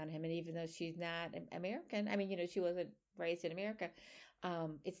walks in on him, and even though she's not American, I mean, she wasn't raised in America,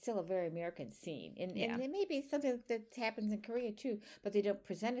 it's still a very American scene, and it may be something that happens in Korea too, but they don't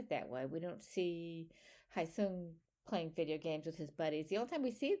present it that way. We don't see Haesung playing video games with his buddies. The only time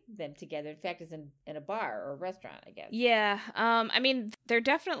we see them together, in fact, is in a bar or a restaurant, I guess. Yeah. I mean, there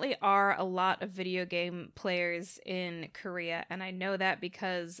definitely are a lot of video game players in Korea, and I know that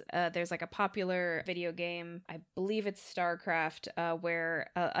because there's, like, a popular video game, I believe it's StarCraft, where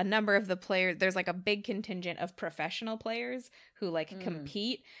a number of the players, there's, like, a big contingent of professional players who, like,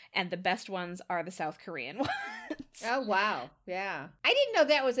 compete, and the best ones are the South Korean ones. Oh, wow. Yeah. I didn't know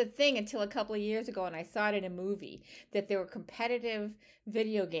that was a thing until a couple of years ago, and I saw it in a movie, that there were competitive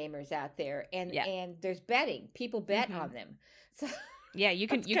video gamers out there, and there's betting. People bet on them. So yeah, you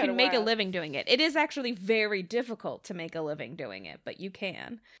can make a living doing it. It is actually very difficult to make a living doing it, but you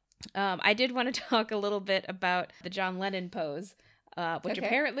can. I did want to talk a little bit about the John Lennon pose, which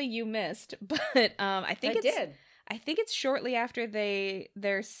apparently you missed, but I think it's shortly after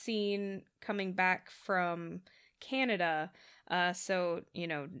their scene coming back from Canada, so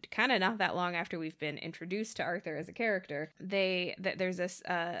kind of not that long after we've been introduced to Arthur as a character. There's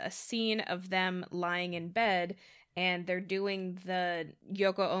a scene of them lying in bed, and they're doing the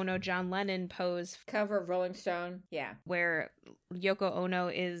Yoko Ono John Lennon pose, cover of Rolling Stone, where Yoko Ono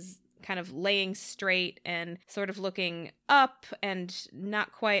is kind of laying straight and sort of looking up and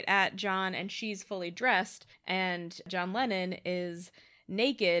not quite at John, and she's fully dressed, and John Lennon is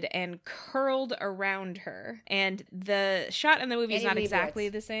naked and curled around her. And the shot in the movie is not exactly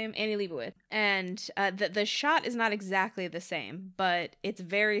the same. Annie Leibovitz. And the shot is not exactly the same, but it's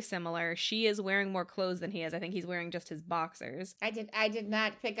very similar. She is wearing more clothes than he is. I think he's wearing just his boxers. I did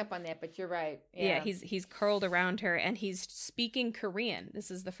not pick up on that, but you're right. Yeah, he's curled around her, and he's speaking Korean. This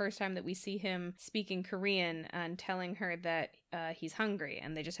is the first time that we see him speaking Korean and telling her that he's hungry,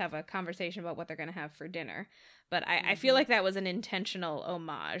 and they just have a conversation about what they're going to have for dinner. But I feel like that was an intentional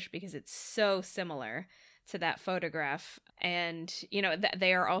homage, because it's so similar to that photograph. And,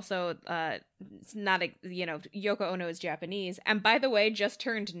 they are also, it's not, Yoko Ono is Japanese. And by the way, just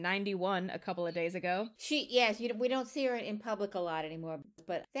turned 91 a couple of days ago. We don't see her in public a lot anymore.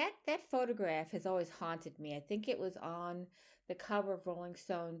 But that photograph has always haunted me. I think it was on the cover of Rolling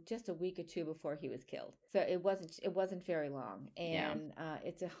Stone just a week or two before he was killed. So it wasn't very long. And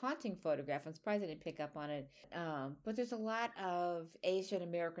it's a haunting photograph. I'm surprised I didn't pick up on it. But there's a lot of Asian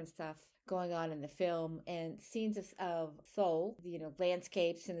American stuff going on in the film, and scenes of Seoul,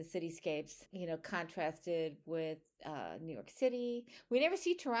 landscapes and the cityscapes, contrasted with New York City. We never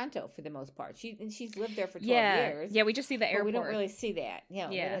see Toronto for the most part. She's lived there for 12 years. Yeah, we just see the airport. We don't really see that.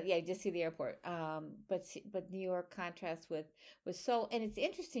 You just see the airport. But New York contrasts with Seoul, and it's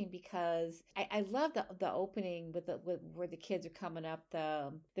interesting because I love the opening with where the kids are coming up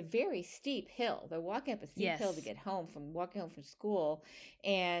the very steep hill. They're walking up a steep hill to get walking home from school,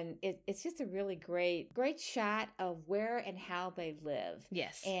 and it's just a really great shot of where and how they live.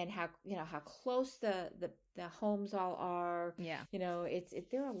 Yes, and how close the the homes all are. Yeah.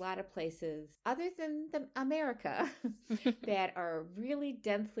 There are a lot of places other than America that are really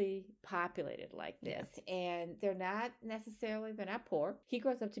densely populated like this. Yeah. And they're not poor. He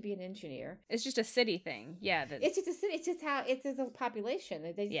grows up to be an engineer. It's just a city thing. Yeah. It's just a city. It's just how it's a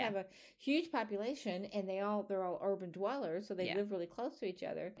population. They just have a huge population, and they're all urban dwellers, so they live really close to each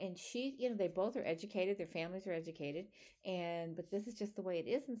other. And they both are educated. Their families are educated. But this is just the way it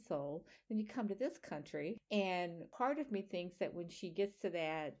is in Seoul. Then you come to this country, and part of me thinks that when she gets to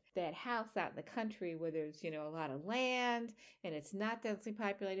that house out in the country where there's, a lot of land and it's not densely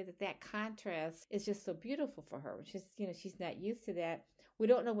populated, that contrast is just so beautiful for her. She's not used to that. We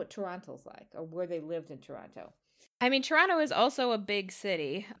don't know what Toronto's like or where they lived in Toronto. I mean, Toronto is also a big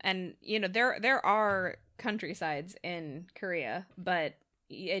city, and, there are countrysides in Korea, but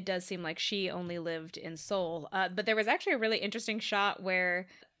it does seem like she only lived in Seoul. But there was actually a really interesting shot where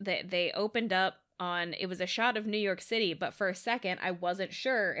they opened up on, it was a shot of New York City, but for a second I wasn't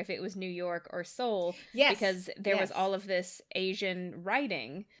sure if it was New York or Seoul. Yes. Because there was all of this Asian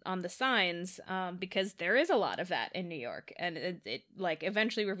writing on the signs, because there is a lot of that in New York. And it like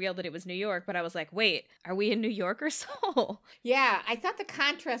eventually revealed that it was New York, but I was like, wait, are we in New York or Seoul? Yeah, I thought the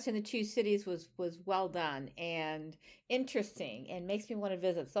contrast in the two cities was well done and interesting and makes me want to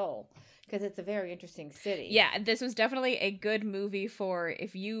visit Seoul. Because it's a very interesting city. Yeah, this was definitely a good movie for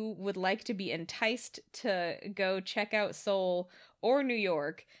if you would like to be enticed to go check out Seoul or New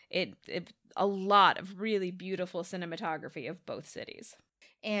York. It a lot of really beautiful cinematography of both cities.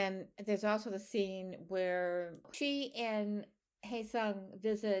 And there's also the scene where she and Hae-sung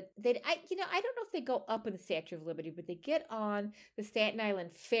visit. I don't know if they go up in the Statue of Liberty, but they get on the Staten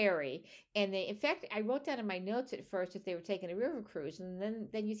Island ferry, and in fact, I wrote down in my notes at first that they were taking a river cruise, and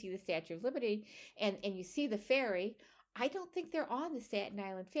then you see the Statue of Liberty, and you see the ferry. I don't think they're on the Staten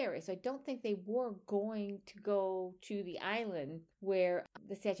Island ferry, so I don't think they were going to go to the island where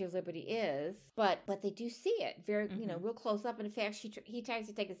the Statue of Liberty is, but they do see it very, real close up. And in fact, he tries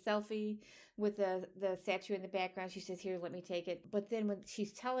to take a selfie with the statue in the background. She says, "Here, let me take it." But then when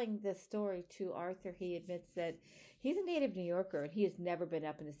she's telling this story to Arthur, he admits that he's a native New Yorker and he has never been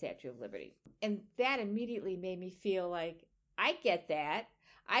up in the Statue of Liberty. And that immediately made me feel like, I get that.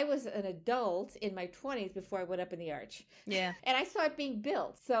 I was an adult in my 20s before I went up in the arch. Yeah. And I saw it being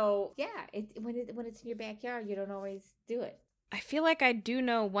built. So, yeah, when it's in your backyard, you don't always do it. I feel like I do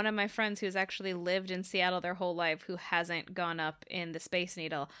know one of my friends who's actually lived in Seattle their whole life who hasn't gone up in the Space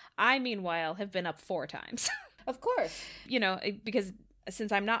Needle. I, meanwhile, have been up 4 times. Of course. Because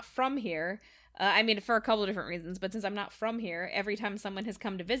since I'm not from here, for a couple of different reasons, but since I'm not from here, every time someone has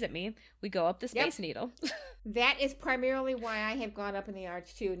come to visit me, we go up the Space Needle. That is primarily why I have gone up in the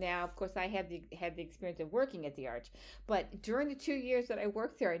arch too. Now, of course, I had the experience of working at the arch, but during the 2 years that I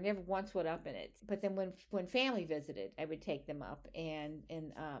worked there, I never once went up in it. But then when family visited, I would take them up,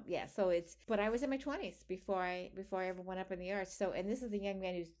 But I was in my 20s before I ever went up in the arch. So, and this is a young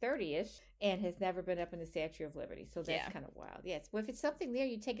man who's 30ish and has never been up in the Statue of Liberty. So that's kind of wild. Yes. Well, if it's something there,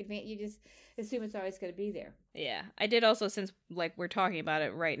 you take advantage. You just assume it's always going to be there. Yeah. I did also, since we're talking about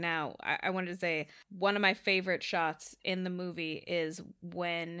it right now, I wanted to say one of my favorite shots in the movie is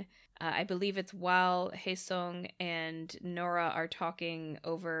when I believe it's while Hae-sung and Nora are talking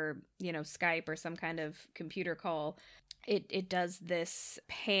over, Skype or some kind of computer call. It does this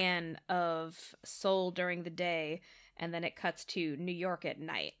pan of Seoul during the day, and then it cuts to New York at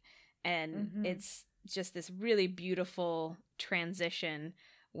night. And it's just this really beautiful transition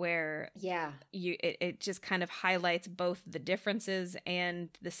where it just kind of highlights both the differences and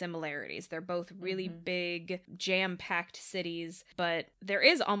the similarities. They're both really big, jam-packed cities, but there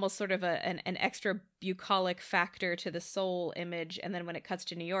is almost sort of an extra bucolic factor to the Seoul image. And then when it cuts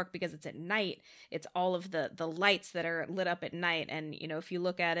to New York, because it's at night, it's all of the lights that are lit up at night. And, if you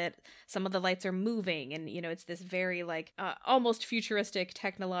look at it, some of the lights are moving, and, it's this very almost futuristic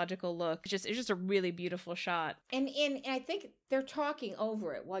technological look. It's just a really beautiful shot. And I think they're talking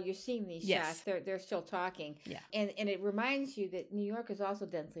over it while you're seeing these shots. They're still talking. Yeah. And it reminds you that New York is also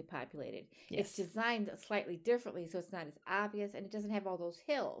densely populated. Yes. It's designed slightly differently, so it's not as obvious, and it doesn't have all those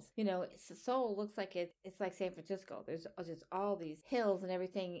hills. Seoul looks like it's like San Francisco. There's just all these hills, and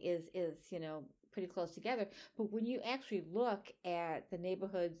everything is pretty close together. But when you actually look at the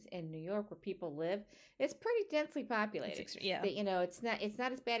neighborhoods in New York where people live, it's pretty densely populated. It's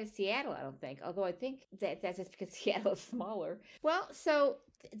not as bad as Seattle, I don't think. Although I think that's just because Seattle is smaller. Well, so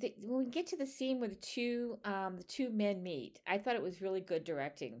when we get to the scene where the two men meet, I thought it was really good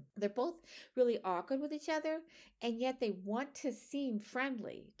directing. They're both really awkward with each other, and yet they want to seem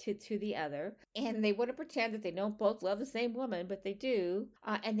friendly to the other, and they want to pretend that they don't both love the same woman, but they do,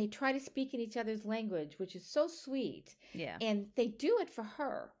 and they try to speak in each other's language, which is so sweet. Yeah. And they do it for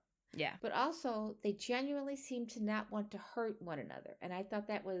her. Yeah. But also, they genuinely seem to not want to hurt one another. And I thought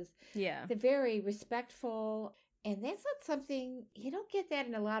that was the very respectful. And that's not something, you don't get that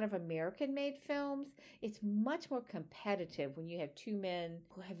in a lot of American-made films. It's much more competitive when you have two men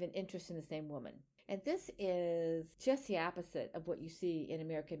who have an interest in the same woman. And this is just the opposite of what you see in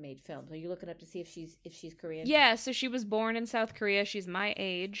American-made films. Are you looking up to see if she's Korean? Yeah, so she was born in South Korea. She's my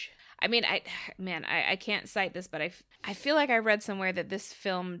age. I mean, I can't cite this, but I feel like I read somewhere that this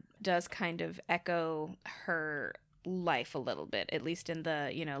film does kind of echo her life a little bit, at least in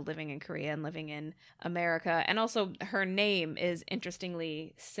the, living in Korea and living in America. And also her name is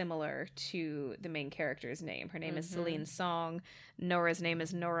interestingly similar to the main character's name. Her name is Celine Song. Nora's name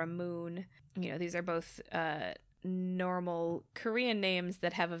is Nora Moon. These are both normal Korean names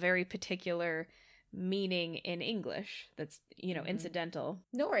that have a very particular meaning in English that's, incidental.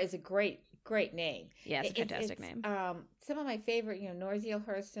 Nora is a great name. Yeah, it's a fantastic name. Some of my favorite, Norzil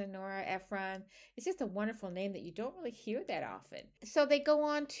Hurston, Nora Ephron. It's just a wonderful name that you don't really hear that often. So they go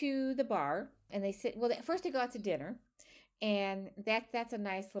on to the bar and they sit. Well, first they go out to dinner, and that's a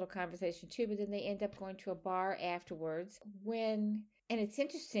nice little conversation too. But then they end up going to a bar afterwards and it's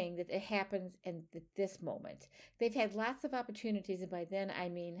interesting that it happens in this moment. They've had lots of opportunities, and by then I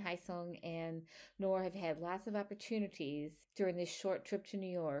mean Hae-sung and Nora have had lots of opportunities during this short trip to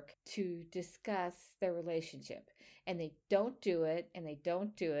New York to discuss their relationship. And they don't do it, and they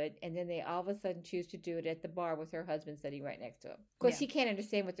don't do it, and then they all of a sudden choose to do it at the bar with her husband sitting right next to him. Of course, she can't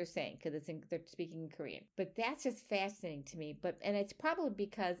understand what they're saying because they're speaking in Korean. But that's just fascinating to me. And it's probably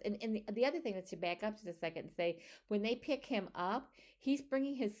because, and the other thing is to back up just a second and say, when they pick him up, he's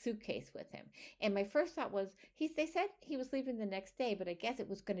bringing his suitcase with him. And my first thought was, they said he was leaving the next day, but I guess it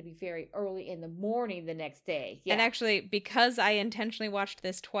was going to be very early in the morning the next day. Yeah. And actually, because I intentionally watched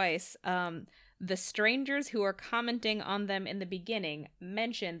this twice, the strangers who are commenting on them in the beginning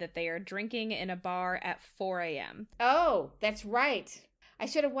mention that they are drinking in a bar at 4 a.m. Oh, that's right. I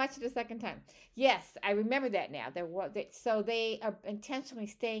should have watched it a second time. Yes, I remember that now. So they are intentionally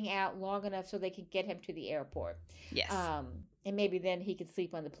staying out long enough so they can get him to the airport. Yes. And maybe then he can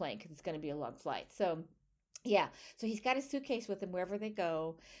sleep on the plane because it's going to be a long flight. So, yeah. So he's got a suitcase with him wherever they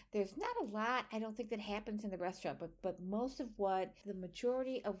go. There's not a lot, I don't think, that happens in the restaurant, but most of the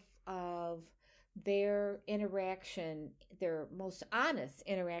majority of their interaction, their most honest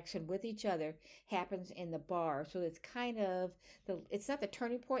interaction with each other happens in the bar. So it's kind of it's not the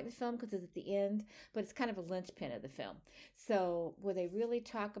turning point in the film because it's at the end, but it's kind of a linchpin of the film. So where they really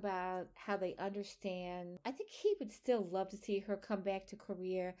talk about how they understand, I think he would still love to see her come back to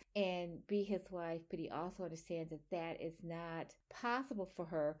Korea and be his wife, but he also understands that is not possible for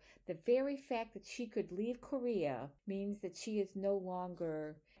her. The very fact that she could leave Korea means that she is no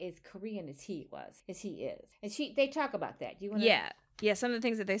longer as Korean as he is. And they talk about that. Do you want to? Yeah, some of the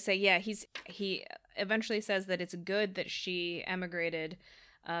things that they say, he eventually says that it's good that she emigrated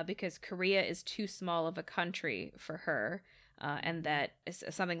because Korea is too small of a country for her, and that is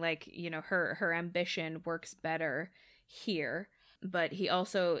something like, her ambition works better here. But he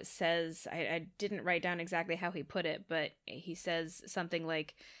also says, I didn't write down exactly how he put it, but he says something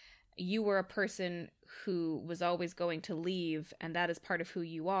like, you were a person who was always going to leave, and that is part of who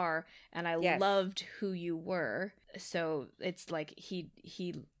you are, and I loved who you were. So it's like he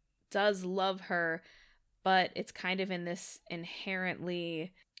does love her, but it's kind of in this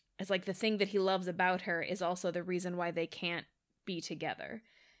inherently, it's like the thing that he loves about her is also the reason why they can't be together.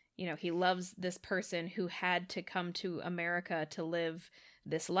 He loves this person who had to come to America to live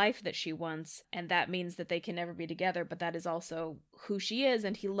this life that she wants, and that means that they can never be together, but that is also who she is,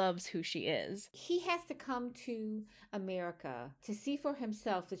 and he loves who she is. He has to come to America to see for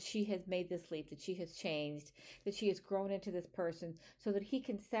himself that she has made this leap, that she has changed, that she has grown into this person, so that he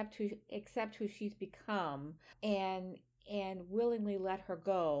can accept who she's become and willingly let her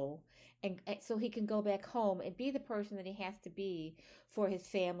go, and so he can go back home and be the person that he has to be for his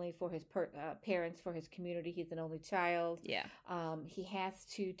family, for his parents, for his community. He's an only child. Yeah. He has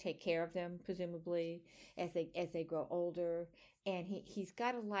to take care of them, presumably, as they grow older. And he's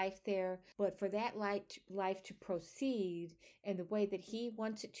got a life there, but for that life to proceed in the way that he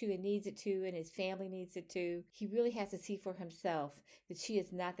wants it to and needs it to, and his family needs it to, he really has to see for himself that she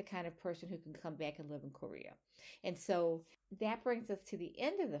is not the kind of person who can come back and live in Korea. And so that brings us to the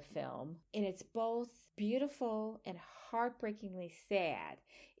end of the film, film, and it's both beautiful and heartbreakingly sad.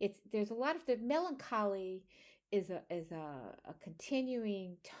 There's a lot of the melancholy is a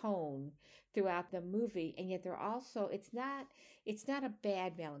continuing tone throughout the movie, and yet it's not a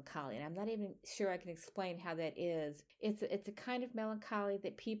bad melancholy, and I'm not even sure I can explain how that is. It's a kind of melancholy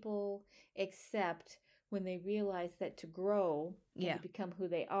that people accept when they realize that to grow and to become who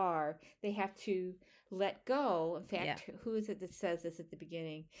they are, they have to let go. In fact, who is it that says this at the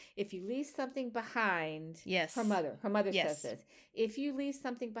beginning? If you leave something behind, her mother says this. If you leave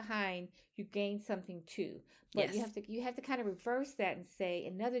something behind, you gain something too. But you have to kind of reverse that and say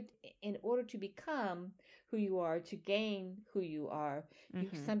in order to become who you are, to gain who you are, you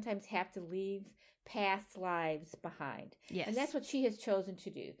sometimes have to leave past lives behind. Yes. And that's what she has chosen to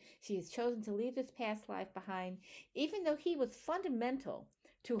do. She has chosen to leave this past life behind, even though he was fundamental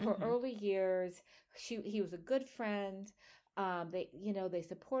to her early years. He was a good friend. They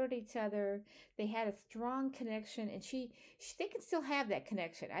supported each other. They had a strong connection, and they can still have that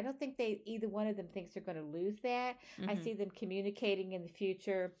connection. I don't think either one of them thinks they're going to lose that. I see them communicating in the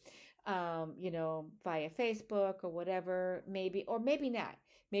future, via Facebook or whatever, maybe, or maybe not.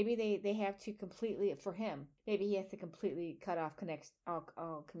 Maybe they have to completely, for him, maybe he has to completely cut off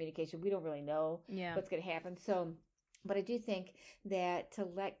all communication. We don't really know what's going to happen. So, but I do think that to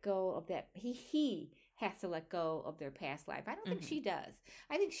let go of that, he has to let go of their past life. I don't think she does.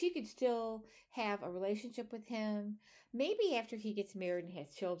 I think she could still have a relationship with him. Maybe after he gets married and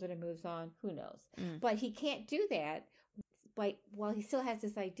has children and moves on, who knows? But he can't do that while he still has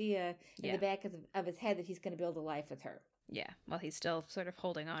this idea in the back of his head that he's going to build a life with her. Yeah, well, he's still sort of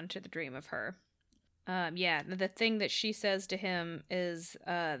holding on to the dream of her. The thing that she says to him is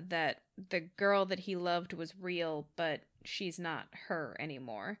that the girl that he loved was real, but she's not her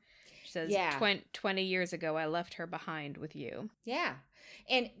anymore. She says, 20 years ago, I left her behind with you. Yeah.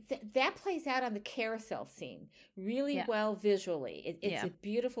 And that plays out on the carousel scene really well visually. It's a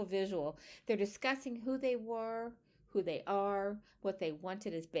beautiful visual. They're discussing who they were, who they are, what they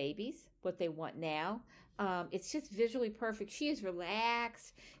wanted as babies, what they want now. It's just visually perfect. She is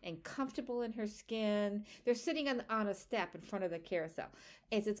relaxed and comfortable in her skin. They're sitting on a step in front of the carousel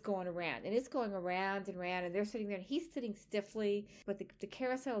as it's going around. And it's going around and around, and they're sitting there, and he's sitting stiffly, but the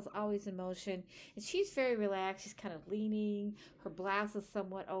carousel is always in motion. And she's very relaxed. She's kind of leaning. Her blouse is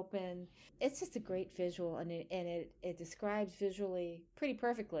somewhat open. It's just a great visual, and it describes visually pretty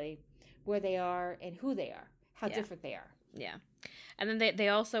perfectly where they are and who they are, how different they are. Yeah. And then they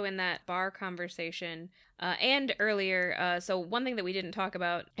also, in that bar conversation, and earlier, so one thing that we didn't talk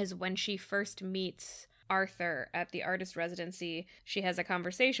about is when she first meets Arthur at the artist residency, she has a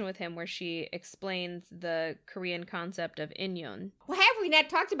conversation with him where she explains the Korean concept of inyon. Well, have we not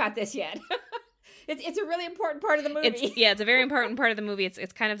talked about this yet? It's a really important part of the movie. It's a very important part of the movie.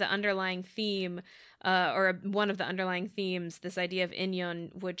 It's kind of the underlying theme, or one of the underlying themes, this idea of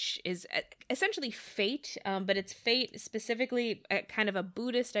inyon, which is essentially fate, but it's fate specifically, kind of a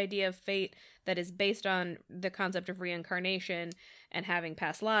Buddhist idea of fate that is based on the concept of reincarnation and having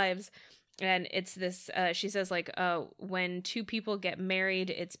past lives. And it's this, she says, when two people get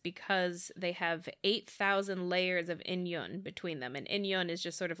married, it's because they have 8,000 layers of inyon between them. And inyon is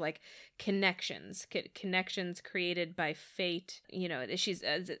just sort of like connections created by fate.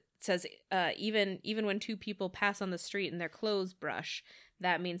 It says, even when two people pass on the street and their clothes brush,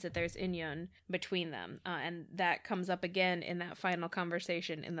 that means that there's inyon between them. And that comes up again in that final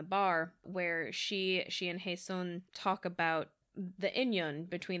conversation in the bar where she and Hae-sun talk about the inyon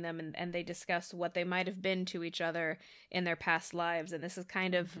between them, and they discuss what they might have been to each other in their past lives. And this is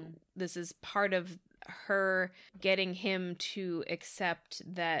kind of, this is part of her getting him to accept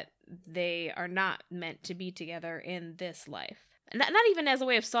that they are not meant to be together in this life. Not even as a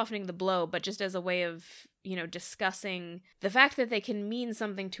way of softening the blow, but just as a way of, discussing the fact that they can mean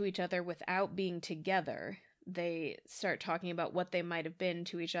something to each other without being together. They start talking about what they might have been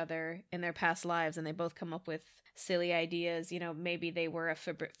to each other in their past lives, and they both come up with silly ideas. Maybe they were a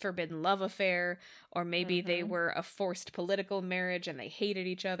forbidden love affair, or maybe they were a forced political marriage and they hated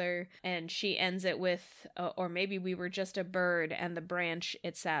each other. And she ends it with, or maybe we were just a bird and the branch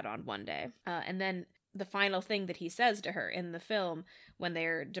it sat on one day. And then the final thing that he says to her in the film when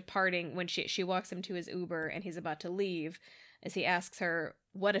they're departing, when she walks him to his Uber and he's about to leave, is he asks her,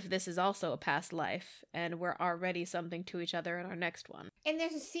 what if this is also a past life and we're already something to each other in our next one? And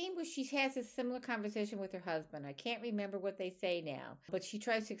there's a scene where she has a similar conversation with her husband. I can't remember what they say now, but she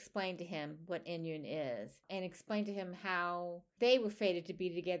tries to explain to him what inyon is and explain to him how they were fated to be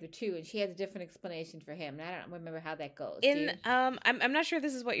together too. And she has a different explanation for him. And I don't remember how that goes. I'm not sure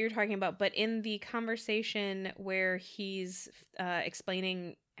this is what you're talking about, but in the conversation where he's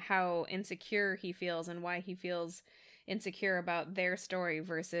explaining how insecure he feels and why he feels insecure about their story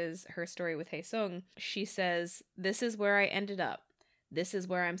versus her story with Hae-sung, she says, "This is where I ended up. This is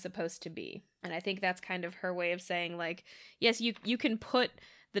where I'm supposed to be." And I think that's kind of her way of saying, like, yes, you can put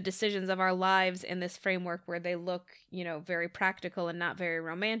the decisions of our lives in this framework where they look, very practical and not very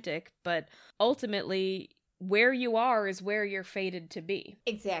romantic, but ultimately where you are is where you're fated to be.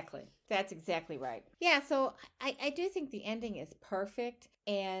 Exactly. That's exactly right. Yeah, so I do think the ending is perfect,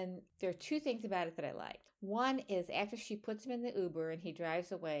 and there are two things about it that I like. One is after she puts him in the Uber and he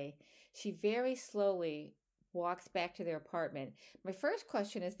drives away, she very slowly walks back to their apartment. My first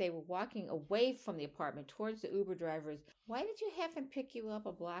question is, they were walking away from the apartment towards the Uber drivers. Why did you have him pick you up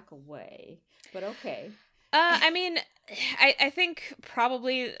a block away? But okay. I mean, I think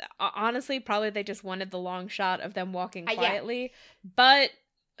probably, honestly, probably they just wanted the long shot of them walking quietly. Yeah. But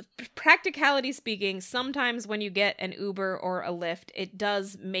practicality speaking, sometimes when you get an Uber or a Lyft, it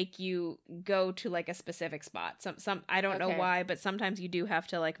does make you go to like a specific spot. Some I don't know why, but sometimes you do have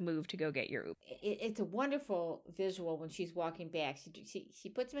to like move to go get your Uber. It's a wonderful visual when she's walking back. She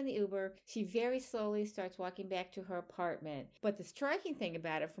puts him in the Uber. She very slowly starts walking back to her apartment. But the striking thing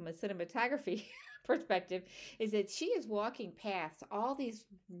about it from a cinematography perspective is that she is walking past all these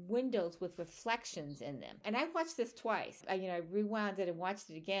windows with reflections in them. And I watched this twice. I rewound it and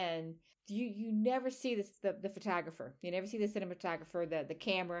watched it again. You never see the photographer. You never see the cinematographer, the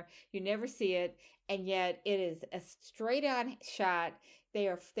camera. You never see it. And yet it is a straight on shot. They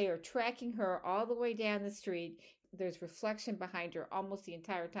are tracking her all the way down the street. There's reflection behind her almost the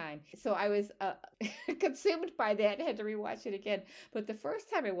entire time. So I was consumed by that and had to rewatch it again. But the first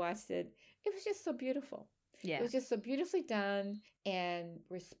time I watched it, it was just so beautiful. Yeah. It was just so beautifully done and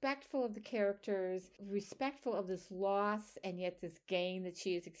respectful of the characters, respectful of this loss and yet this gain that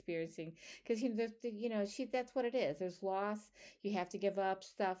she is experiencing. Because, that's what it is. There's loss. You have to give up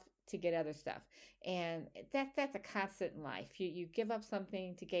stuff to get other stuff. And that's a constant in life. You give up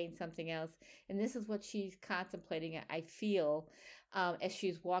something to gain something else. And this is what she's contemplating, I feel, as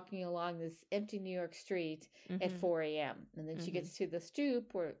she's walking along this empty New York street at 4 a.m. And then she gets to the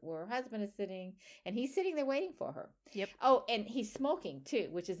stoop where her husband is sitting, and he's sitting there waiting for her. Yep. Oh, and he's smoking too,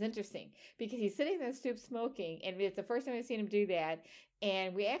 which is interesting because he's sitting there on the stoop smoking, and it's the first time I've seen him do that.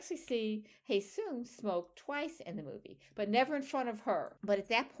 And we actually see Hae-sung smoke twice in the movie, but never in front of her. But at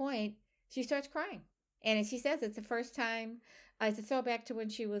that point, she starts crying. And she says it's the first time, it's a throwback to when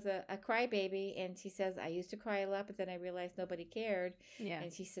she was a crybaby. And she says, I used to cry a lot, but then I realized nobody cared. Yeah.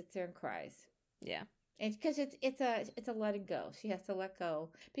 And she sits there and cries. Yeah. And because it's a letting go. She has to let go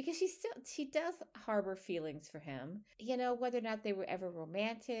because she does harbor feelings for him. Whether or not they were ever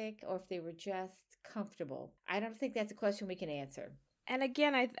romantic or if they were just comfortable. I don't think that's a question we can answer. And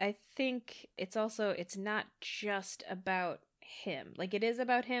again, I think it's not just about him. Like, it is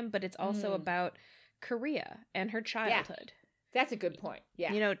about him, but it's also about Korea and her childhood. Yeah. That's a good point.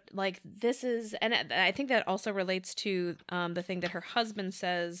 Yeah. This is, and I think that also relates to the thing that her husband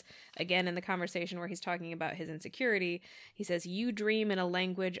says, again, in the conversation where he's talking about his insecurity. He says, "You dream in a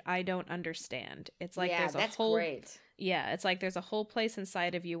language I don't understand." It's like there's a whole... Great. Yeah, it's like there's a whole place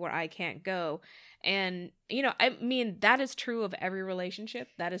inside of you where I can't go. And, I mean, that is true of every relationship.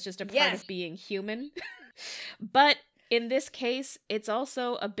 That is just a part of being human. But in this case, it's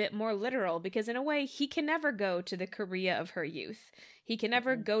also a bit more literal because in a way, he can never go to the Korea of her youth. He can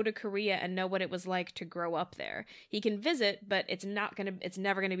never go to Korea and know what it was like to grow up there. He can visit, but it's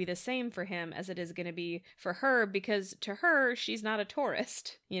never gonna be the same for him as it is gonna be for her because to her, she's not a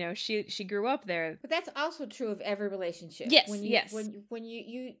tourist. She grew up there. But that's also true of every relationship. Yes, When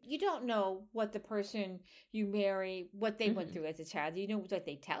you don't know what the person you marry, what they went through as a child. You know what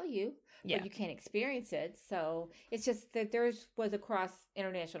they tell you. Yeah. But you can't experience it. So it's just that theirs was across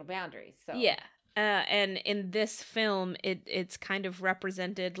international boundaries. So yeah. And in this film, it's kind of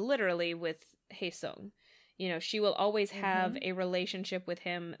represented literally with Hae-sung. She will always have a relationship with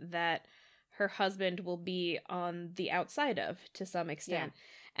him that her husband will be on the outside of to some extent. Yeah.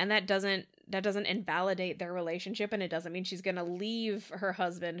 And that doesn't invalidate their relationship, and it doesn't mean she's going to leave her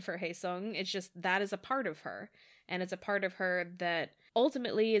husband for Hae-sung. It's just that is a part of her, and it's a part of her that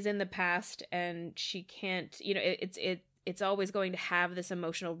ultimately is in the past, and she can't, it's always going to have this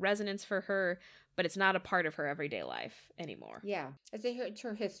emotional resonance for her, but it's not a part of her everyday life anymore. Yeah, it's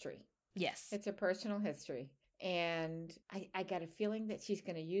her history. Yes. It's her personal history. And I got a feeling that she's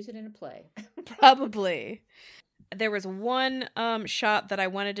going to use it in a play. Probably. There was one shot that I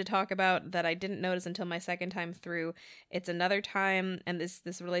wanted to talk about that I didn't notice until my second time through. It's another time, and this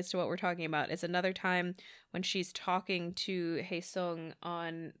relates to what we're talking about. It's another time when she's talking to Hae-sung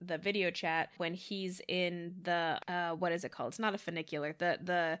on the video chat when he's in the what is it called? It's not a funicular.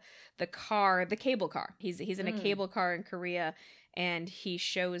 The car, the cable car. He's in a cable car in Korea. And he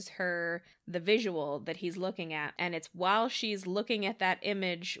shows her the visual that he's looking at. And it's while she's looking at that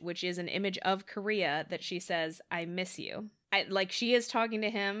image, which is an image of Korea, that she says, "I miss you." Like, she is talking to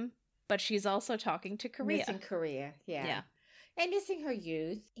him, but she's also talking to Korea. Missing Korea, yeah. And missing her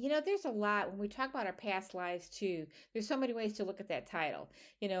youth. You know, there's a lot, when we talk about our past lives too, there's so many ways to look at that title.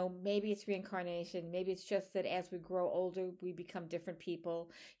 You know, maybe it's reincarnation. Maybe it's just that as we grow older, we become different people.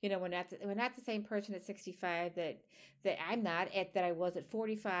 You know, we're not the same person at 65 that I'm not, that I was at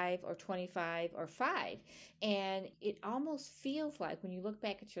 45 or 25 or 5. And it almost feels like when you look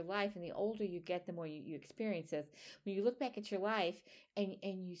back at your life, and the older you get, the more you experience this. When you look back at your life and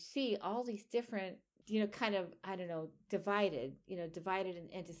you see all these different, you know, kind of, I don't know, divided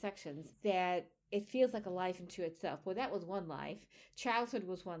into sections, that it feels like a life into itself. Well, that was one life. Childhood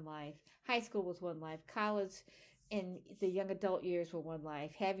was one life. High school was one life. College and the young adult years were one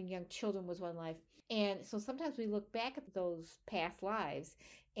life. Having young children was one life. And so sometimes we look back at those past lives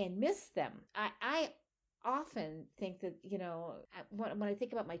and miss them. I often think that, you know, when I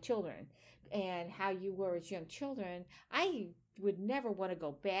think about my children and how you were as young children, I would never want to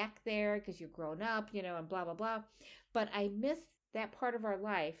go back there because you're grown up, you know, and blah, blah, blah. But I miss that part of our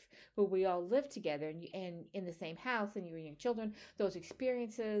life where we all lived together and in the same house, and you were young children. Those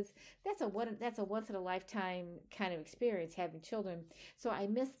experiences, that's a once in a lifetime kind of experience, having children. So I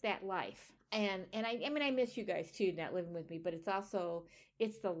miss that life. And I mean, I miss you guys too, not living with me, but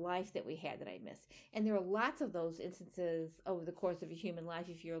it's the life that we had that I miss. And there are lots of those instances over the course of a human life,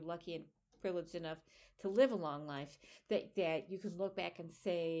 if you're lucky and privileged enough to live a long life, that you can look back and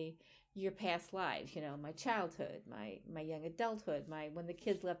say, your past lives, you know, my childhood, my young adulthood, when the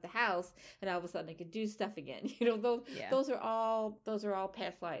kids left the house and all of a sudden I could do stuff again. You know, those are all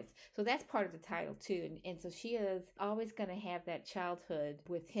past lives. So that's part of the title too. And so she is always going to have that childhood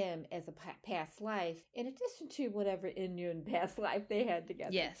with him as a past life, in addition to whatever Inyun past life they had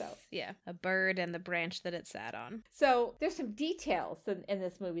together. Yes. So. Yeah. A bird and the branch that it sat on. So there's some details in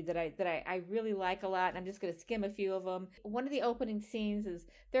this movie that I really like a lot. And I'm just going to skim a few of them. One of the opening scenes is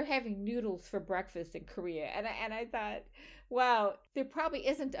they're having noodles for breakfast in Korea. And I thought, wow, there probably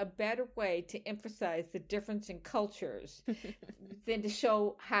isn't a better way to emphasize the difference in cultures than to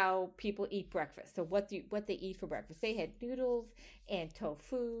show how people eat breakfast. So what they eat for breakfast. They had noodles and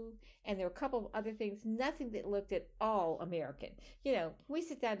tofu, and there were a couple of other things, nothing that looked at all American. You know, we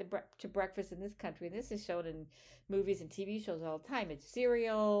sit down to breakfast in this country, and this is shown in movies and TV shows all the time. It's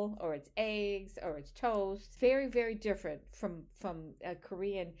cereal, or it's eggs, or it's toast. Very, very different from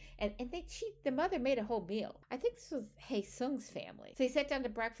Korean. And the mother made a whole meal. I think this was Hae-sung's family. So he sat down to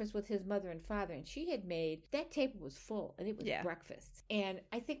breakfast with his mother and father, and she had made, that table was full, and it was breakfast. And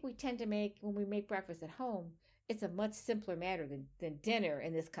I think we tend to when we make breakfast at home, it's a much simpler matter than dinner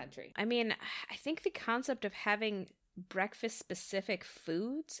in this country. I mean, I think the concept of having breakfast-specific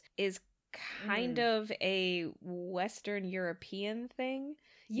foods is kind of a Western European thing.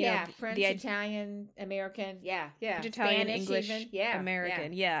 Yeah, French, Italian, American, French, Italian, Spanish, English, even.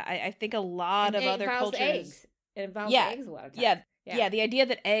 American. Yeah. I think a lot of other cultures. Eggs. It involves eggs a lot of times. Yeah, the idea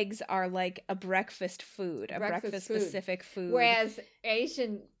that eggs are like a breakfast food, a breakfast-specific food. Whereas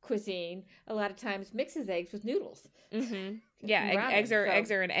Asian cuisine a lot of times mixes eggs with noodles. Mm-hmm. Yeah, eggs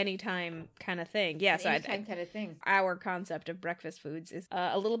are an anytime kind of thing. Yeah, so anytime kind of thing. Our concept of breakfast foods is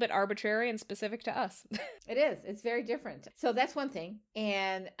a little bit arbitrary and specific to us. It is. It's very different. So that's one thing.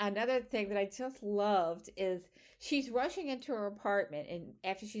 And another thing that I just loved is she's rushing into her apartment, and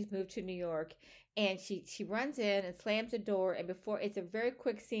after she's moved to New York, and she runs in and slams the door, and it's a very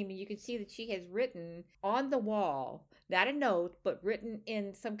quick scene, and you can see that she has written on the wall, not a note, but written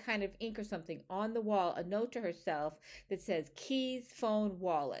in some kind of ink or something on the wall, a note to herself that says keys, phone,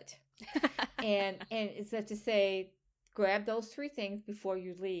 wallet. and it's to say, grab those 3 things before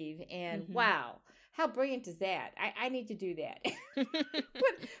you leave. And wow, how brilliant is that? I need to do that.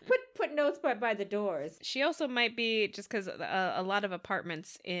 put notes by the doors. She also might be, just because a lot of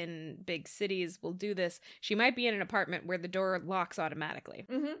apartments in big cities will do this, she might be in an apartment where the door locks automatically.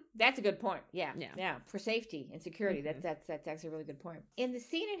 Mm-hmm. That's a good point. Yeah. For safety and security. Mm-hmm. That's actually a really good point. In the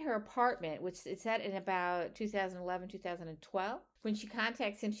scene in her apartment, which is set in about 2011, 2012, when she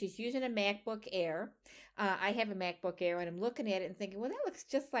contacts him, she's using a MacBook Air. I have a MacBook Air, and I'm looking at it and thinking, well, that looks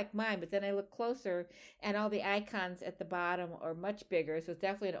just like mine. But then I look closer, and all the icons at the bottom are much bigger, so it's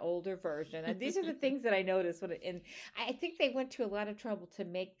definitely an older version. And these are the things that I noticed and I think they went to a lot of trouble to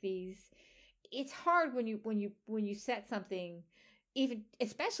make these. It's hard when you set something, even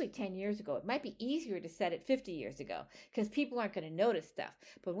especially 10 years ago. It might be easier to set it 50 years ago because people aren't going to notice stuff.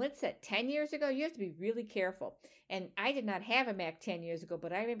 But when it's set 10 years ago, you have to be really careful. And I did not have a Mac 10 years ago,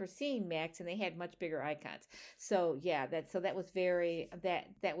 but I remember seeing Macs and they had much bigger icons. So yeah, that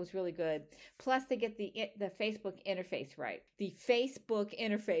was really good. Plus they get the Facebook interface right. The Facebook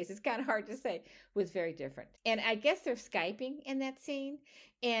interface, it's kind of hard to say, was very different. And I guess they're Skyping in that scene,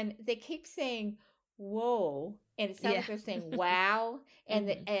 and they keep saying whoa, and it sounds like they're saying wow,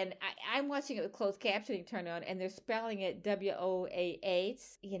 and I'm watching it with closed captioning turned on, and they're spelling it WOAA.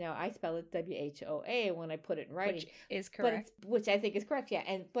 I spell it WHOA when I put it in writing, which is correct, which I think is correct. Yeah,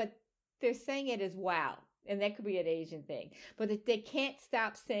 but they're saying it as wow, and that could be an Asian thing, but they can't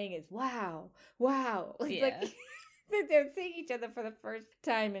stop saying it's wow. It's like they're seeing each other for the first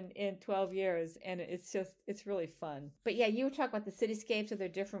time in 12 years, and it's really fun. But yeah, you were talking about the cityscapes of their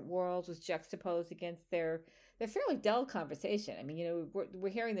different worlds was juxtaposed against their fairly dull conversation. I mean, we're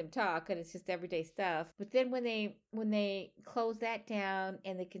hearing them talk, and it's just everyday stuff. But then when they close that down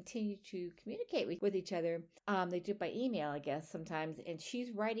and they continue to communicate with each other, they do it by email, I guess, sometimes. And she's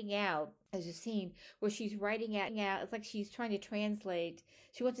writing out. There's a scene where she's writing out. It's like she's trying to translate.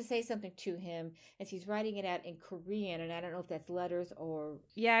 She wants to say something to him, and she's writing it out in Korean. And I don't know if that's letters or...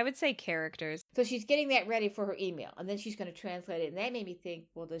 Yeah, I would say characters. So she's getting that ready for her email, and then she's going to translate it. And that made me think,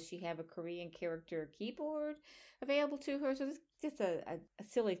 well, does she have a Korean character keyboard available to her? So it's just a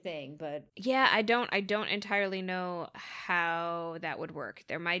silly thing, but... Yeah, I don't entirely know how that would work.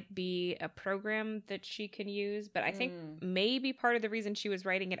 There might be a program that she can use, but I think maybe part of the reason she was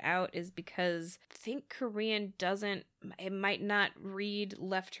writing it out is because I think Korean it might not read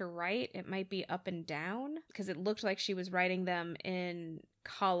left to right. It might be up and down, because it looked like she was writing them in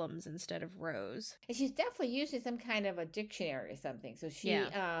columns instead of rows. And she's definitely using some kind of a dictionary or something. So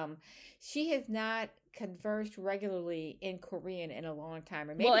she has not conversed regularly in Korean in a long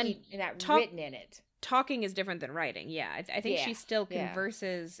time, or maybe not written in it. Talking is different than writing. Yeah, I think she still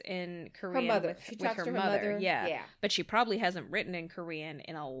converses in Korean with her mother. Yeah, but she probably hasn't written in Korean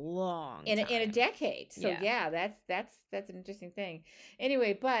in a long time. In a decade. So that's an interesting thing.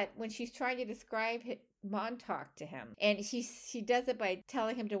 Anyway, but when she's trying to describe Montauk to him, and she does it by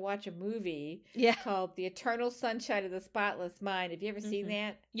telling him to watch a movie called The Eternal Sunshine of the Spotless Mind. Have you ever seen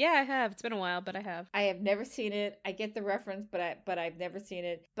that? Yeah, I have. It's been a while, but I have. I have never seen it. I get the reference, but I've never seen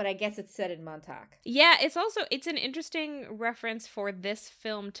it. But I guess it's set in Montauk. Yeah, it's an interesting reference for this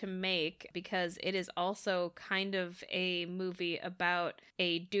film to make, because it is also kind of a movie about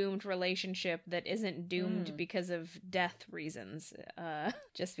a doomed relationship that isn't doomed because of death reasons,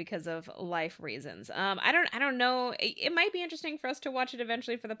 just because of life reasons. I don't know. It might be interesting for us to watch it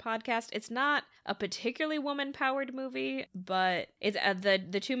eventually for the podcast. It's not a particularly woman-powered movie, but it's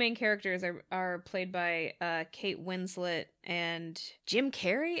the two main characters are played by Kate Winslet and Jim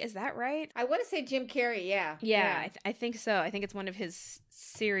Carrey. Is that right? I want to say Jim Carrey. Yeah. Yeah. I think so. I think it's one of his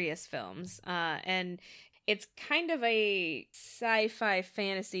serious films, and it's kind of a sci-fi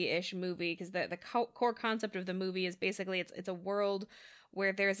fantasy-ish movie, because the core concept of the movie is basically it's a world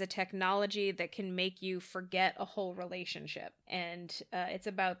where there's a technology that can make you forget a whole relationship. And it's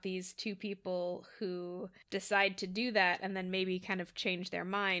about these two people who decide to do that and then maybe kind of change their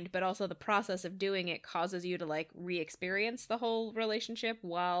mind, but also the process of doing it causes you to like re-experience the whole relationship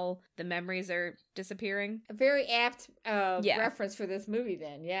while the memories are disappearing. A very apt reference for this movie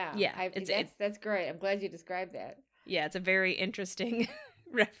then. Yeah. Yeah. That's great. I'm glad you described that. Yeah, it's a very interesting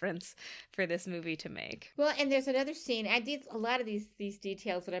reference for this movie to make. Well, and there's another scene. I did a lot of these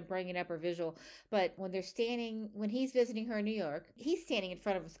details that I'm bringing up are visual, but when he's visiting her in New York, he's standing in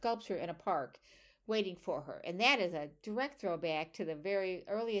front of a sculpture in a park waiting for her. And that is a direct throwback to the very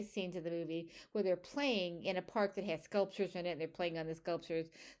earliest scenes of the movie where they're playing in a park that has sculptures in it and they're playing on the sculptures.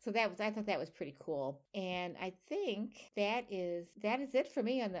 So I thought that was pretty cool. And I think that is it for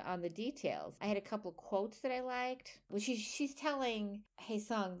me on the details. I had a couple of quotes that I liked. Well, she's telling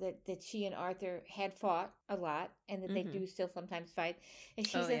Hae-sung that she and Arthur had fought a lot and that they do still sometimes fight. And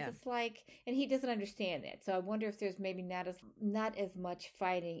she Oh, says yeah. it's like, and he doesn't understand that. So I wonder if there's maybe not as much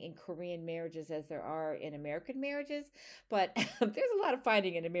fighting in Korean marriages as there are in American marriages, but there's a lot of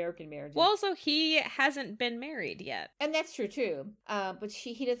fighting in American marriages. Well, also, he hasn't been married yet. And that's true too. But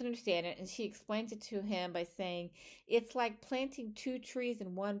he doesn't understand it, and she explains it to him by saying, it's like planting two trees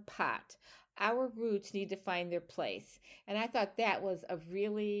in one pot. Our roots need to find their place. And I thought that was a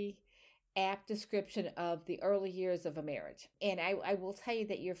really apt description of the early years of a marriage. And I will tell you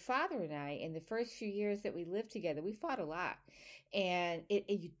that your father and I, in the first few years that we lived together, we fought a lot. And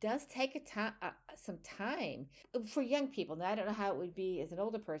it does take some time for young people. Now, I don't know how it would be as an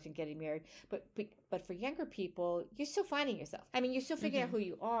older person getting married, but for younger people, you're still finding yourself. I mean, you're still figuring out who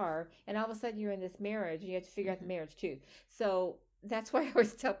you are, and all of a sudden you're in this marriage, and you have to figure out the marriage too. So that's why I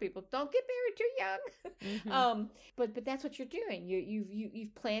always tell people, don't get married too young. But that's what you're doing.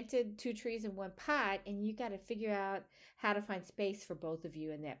 You've planted two trees in one pot, and you got to figure out how to find space for both of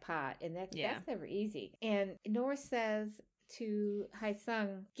you in that pot, and that's never easy. And Nora says to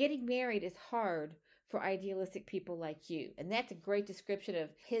Hae-sung, getting married is hard for idealistic people like you, and that's a great description of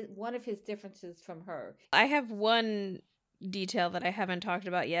one of his differences from her. I have one detail that I haven't talked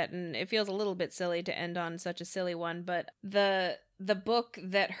about yet, and it feels a little bit silly to end on such a silly one, but the book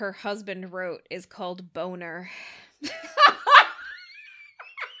that her husband wrote is called Boner. I'm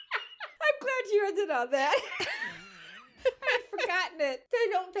glad you ended on that. I had forgotten it.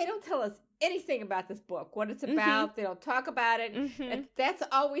 They don't tell us anything about this book, what it's about. They don't talk about it. And that's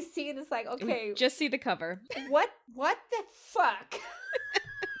all we see, and it's like, okay, just see the cover. What the fuck?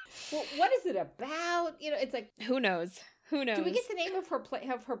 Well, what is it about? It's like, who knows? Do we get the name of her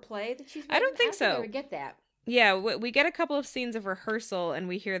play that she's written? I don't think so. I never get that. Yeah, we get a couple of scenes of rehearsal, and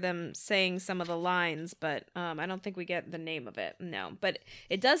we hear them saying some of the lines, but I don't think we get the name of it. No, but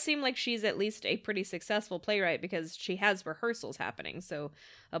it does seem like she's at least a pretty successful playwright, because she has rehearsals happening. So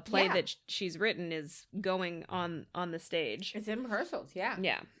a play that she's written is going on the stage. It's in rehearsals, yeah.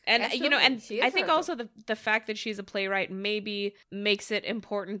 Yeah. And absolutely. And I think also the fact that she's a playwright maybe makes it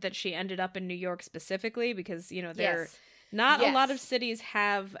important that she ended up in New York specifically, because there not a lot of cities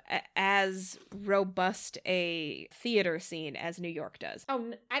have as robust a theater scene as New York does.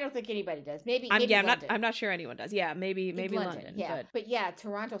 Oh, I don't think anybody does. Maybe London. I'm not sure anyone does. Yeah, maybe London. Yeah, but yeah,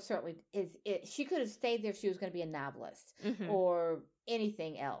 Toronto certainly is. She could have stayed there if she was going to be a novelist or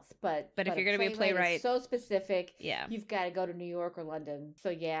anything else. But if you're going to be a playwright, so specific. Yeah, you've got to go to New York or London.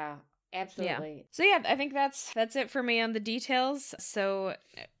 So yeah. Absolutely. Yeah. So yeah, I think that's it for me on the details. So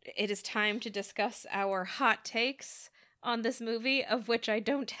it is time to discuss our hot takes on this movie, of which I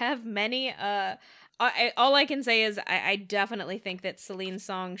don't have many. All I can say is I definitely think that Celine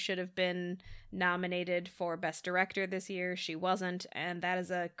Song should have been nominated for Best Director this year. She wasn't, and that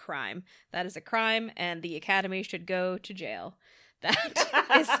is a crime. That is a crime, and the Academy should go to jail. That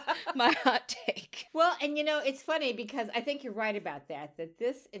is my hot take. Well, and it's funny, because I think you're right about that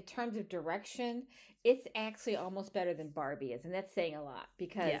this, in terms of direction, it's actually almost better than Barbie is, and that's saying a lot,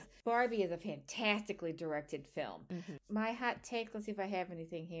 because Barbie is a fantastically directed film. My hot take, let's see if I have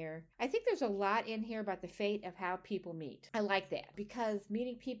anything here. I think there's a lot in here about the fate of how people meet. I like that, because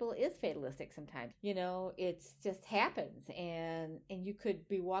meeting people is fatalistic sometimes. It just happens, and you could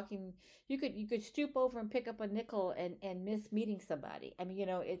be walking, you could stoop over and pick up a nickel and miss meeting somebody. I mean,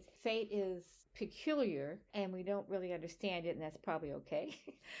 fate is peculiar, and we don't really understand it, and that's probably okay.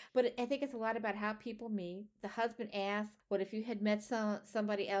 But I think it's a lot about how people meet. The husband asks, what if you had met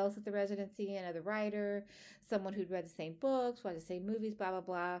somebody else at the residency, another writer, someone who'd read the same books, watched the same movies, blah, blah,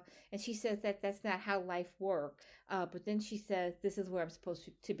 blah. And she says that that's not how life works. But then she says, this is where I'm supposed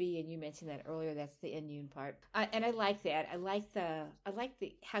to be, and you mentioned that earlier. That's the in-union part. And I like that. I like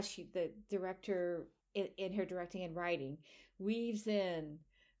how the director, in her directing and writing, weaves in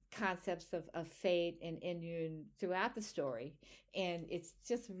concepts of fate and in-union throughout the story, and it's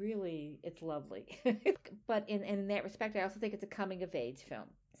just really, it's lovely. But in that respect, I also think it's a coming of age film.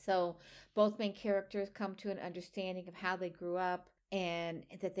 So both main characters come to an understanding of how they grew up, and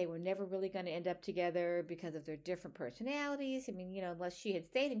that they were never really going to end up together because of their different personalities. I mean, unless she had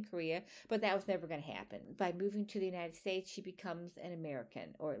stayed in Korea, but that was never going to happen. By moving to the United States, she becomes an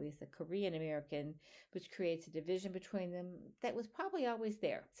American, or at least a Korean American, which creates a division between them that was probably always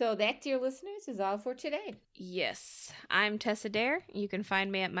there. So that, dear listeners, is all for today. Yes, I'm Tessa Dare. You can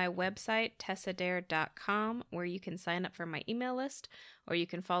find me at my website, tessadare.com, where you can sign up for my email list, or you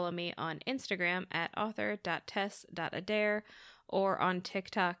can follow me on Instagram at author.tess.adair, or on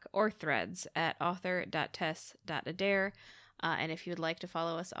TikTok or Threads at author.tess.adair. And if you would like to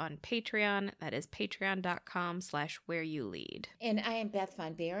follow us on Patreon, that is patreon.com/whereyoulead. And I am Beth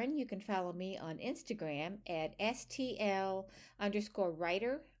Von Baron. You can follow me on Instagram at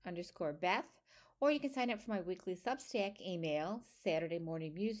STL_writer_Beth. Or you can sign up for my weekly Substack email, Saturday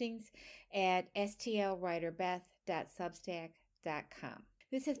Morning Musings, at stlwriterbeth.substack.com.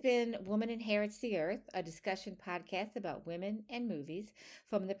 This has been Woman Inherits the Earth, a discussion podcast about women and movies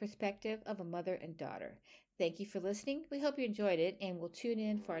from the perspective of a mother and daughter. Thank you for listening. We hope you enjoyed it, and we'll tune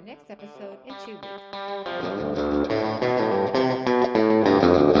in for our next episode in 2 weeks.